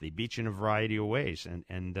 They beat you in a variety of ways.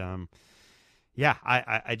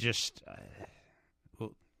 I just,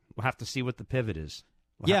 we'll have to see what the pivot is.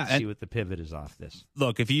 We'll have to see what the pivot is off this.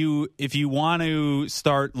 Look, if you want to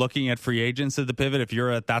start looking at free agents at the pivot, if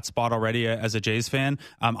you're at that spot already as a Jays fan,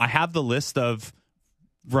 I have the list of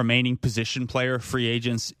remaining position player free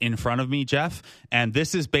agents in front of me, Jeff, and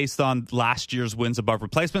this is based on last year's wins above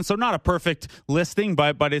replacement. So not a perfect listing,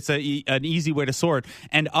 but it's an easy way to sort.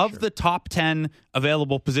 And of the top 10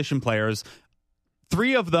 available position players,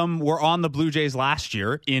 3 of them were on the Blue Jays last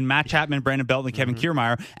year in Matt Chapman, Brandon Belton, and Kevin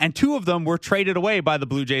Kiermaier, and 2 of them were traded away by the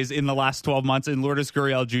Blue Jays in the last 12 months in Lourdes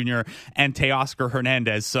Gurriel Jr. and Teoscar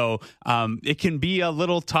Hernandez. So it can be a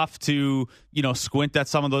little tough to squint at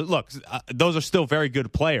some of those. Look, those are still very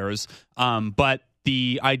good players, but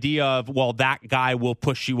the idea of, that guy will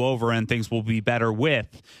push you over and things will be better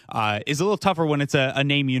with is a little tougher when it's a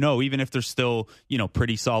name even if they're still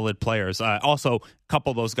pretty solid players. Also, a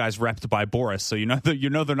couple of those guys repped by Boris, so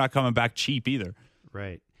they're not coming back cheap either.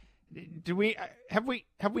 Right. Do we have we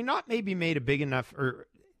not maybe made a big enough, or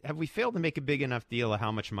have we failed to make a big enough deal of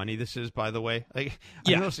how much money this is? By the way, I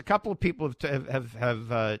noticed a couple of people have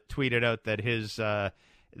tweeted out that his that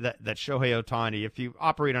Shohei Ohtani, if you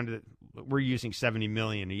operate under we're using $70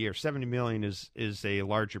 million a year. $70 million is a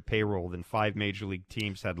larger payroll than 5 major league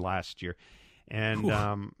teams had last year. And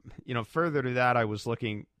further to that, I was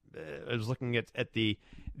looking at the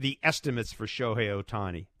estimates for Shohei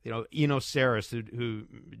Ohtani. Eno Saris, who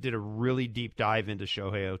did a really deep dive into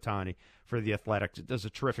Shohei Ohtani for the Athletics, does a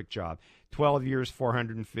terrific job. 12 years,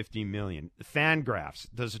 $450 million. The Fangraphs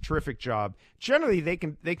does a terrific job. Generally, they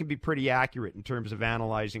can be pretty accurate in terms of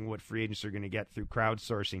analyzing what free agents are going to get through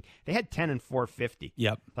crowdsourcing. They had 10 and 450.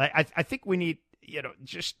 Yep. I think we need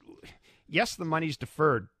yes, the money's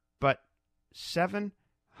deferred, but $700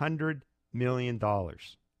 million.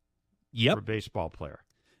 Yep. For a baseball player.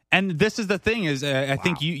 And this is the thing is, I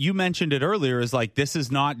think you mentioned it earlier, is like, this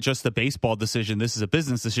is not just a baseball decision. This is a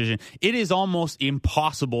business decision. It is almost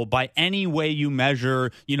impossible by any way you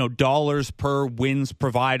measure, dollars per wins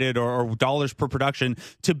provided or dollars per production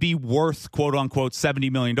to be worth, quote unquote,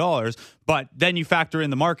 $70 million. But then you factor in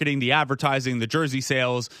the marketing, the advertising, the jersey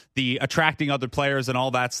sales, the attracting other players and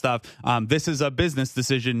all that stuff. This is a business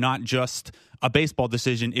decision, not just a baseball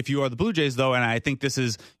decision. If you are the Blue Jays, though, and I think this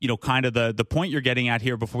is, kind of the point you're getting at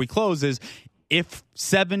here before we close, is if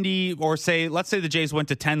 70 or let's say the Jays went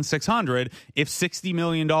to 10-600, if $60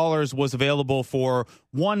 million was available for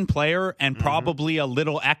one player and probably a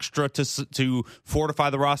little extra to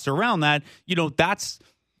fortify the roster around that,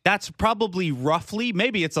 That's probably roughly,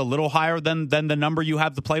 maybe it's a little higher than the number you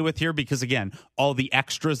have to play with here because, again, all the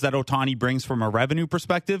extras that Ohtani brings from a revenue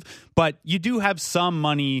perspective. But you do have some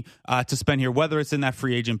money to spend here, whether it's in that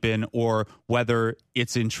free agent bin or whether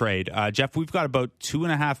it's in trade. Jeff, we've got about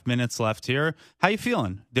 2.5 minutes left here. How you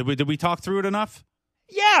feeling? Did we talk through it enough?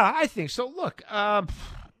 Yeah, I think so. Look,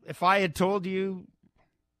 if I had told you,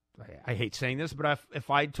 I hate saying this, but if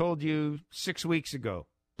I had told you 6 weeks ago,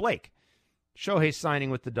 Blake, Shohei signing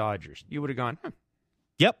with the Dodgers, you would have gone,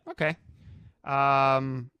 Yep. Okay.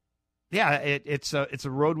 Yeah, it's a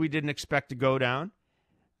road we didn't expect to go down.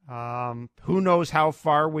 Who knows how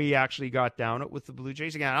far we actually got down it with the Blue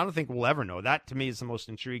Jays? Again, I don't think we'll ever know. That, to me, is the most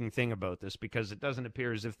intriguing thing about this because it doesn't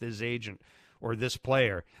appear as if this agent or this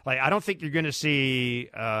player, I don't think you're going to see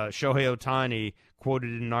Shohei Ohtani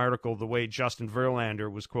quoted in an article the way Justin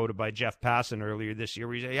Verlander was quoted by Jeff Passan earlier this year,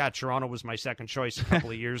 where he said, yeah, Toronto was my second choice a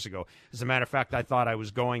couple of years ago. As a matter of fact, I thought I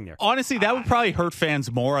was going there. Honestly, that would probably hurt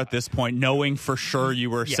fans more at this point, knowing for sure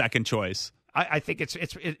you were second choice. I think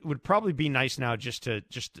it would probably be nice now just to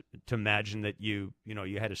imagine that you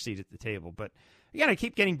had a seat at the table. But again, I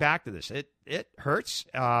keep getting back to this. It hurts.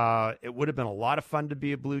 It would have been a lot of fun to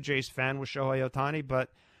be a Blue Jays fan with Shohei Ohtani,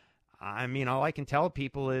 but I mean, all I can tell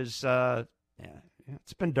people is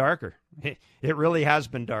it's been darker. It really has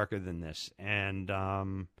been darker than this. And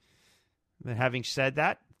having said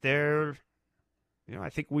that, I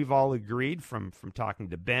think we've all agreed from talking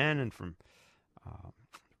to Ben and from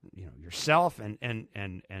yourself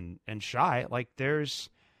and Shy, like there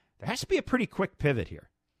has to be a pretty quick pivot here.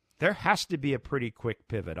 There has to be a pretty quick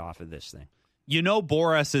pivot off of this thing.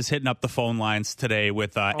 Boras is hitting up the phone lines today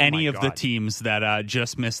with any of the teams that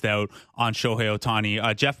just missed out on Shohei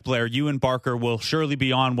Ohtani. Jeff Blair, you and Barker will surely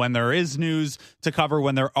be on when there is news to cover,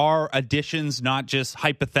 when there are additions, not just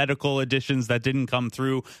hypothetical additions that didn't come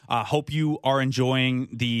through. Hope you are enjoying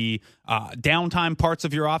the downtime parts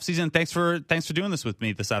of your offseason. Thanks for doing this with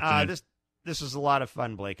me this afternoon. This was a lot of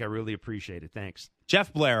fun, Blake. I really appreciate it. Thanks.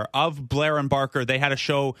 Jeff Blair of Blair and Barker. They had a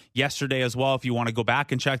show yesterday as well. If you want to go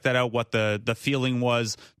back and check that out, what the feeling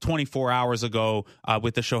was 24 hours ago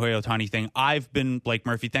with the Shohei Ohtani thing. I've been Blake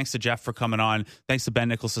Murphy. Thanks to Jeff for coming on. Thanks to Ben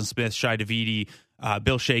Nicholson-Smith, Shai Davidi,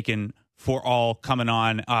 Bill Shaken for all coming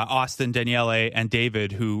on. Austin, Daniele, and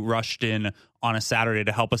David, who rushed in on a Saturday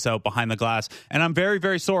to help us out behind the glass. And I'm very,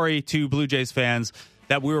 very sorry to Blue Jays fans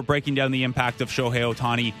that we were breaking down the impact of Shohei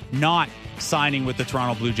Ohtani not signing with the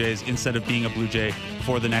Toronto Blue Jays instead of being a Blue Jay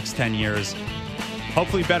for the next 10 years.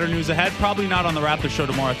 Hopefully better news ahead. Probably not on the Raptors show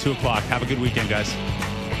tomorrow at 2 o'clock. Have a good weekend, guys.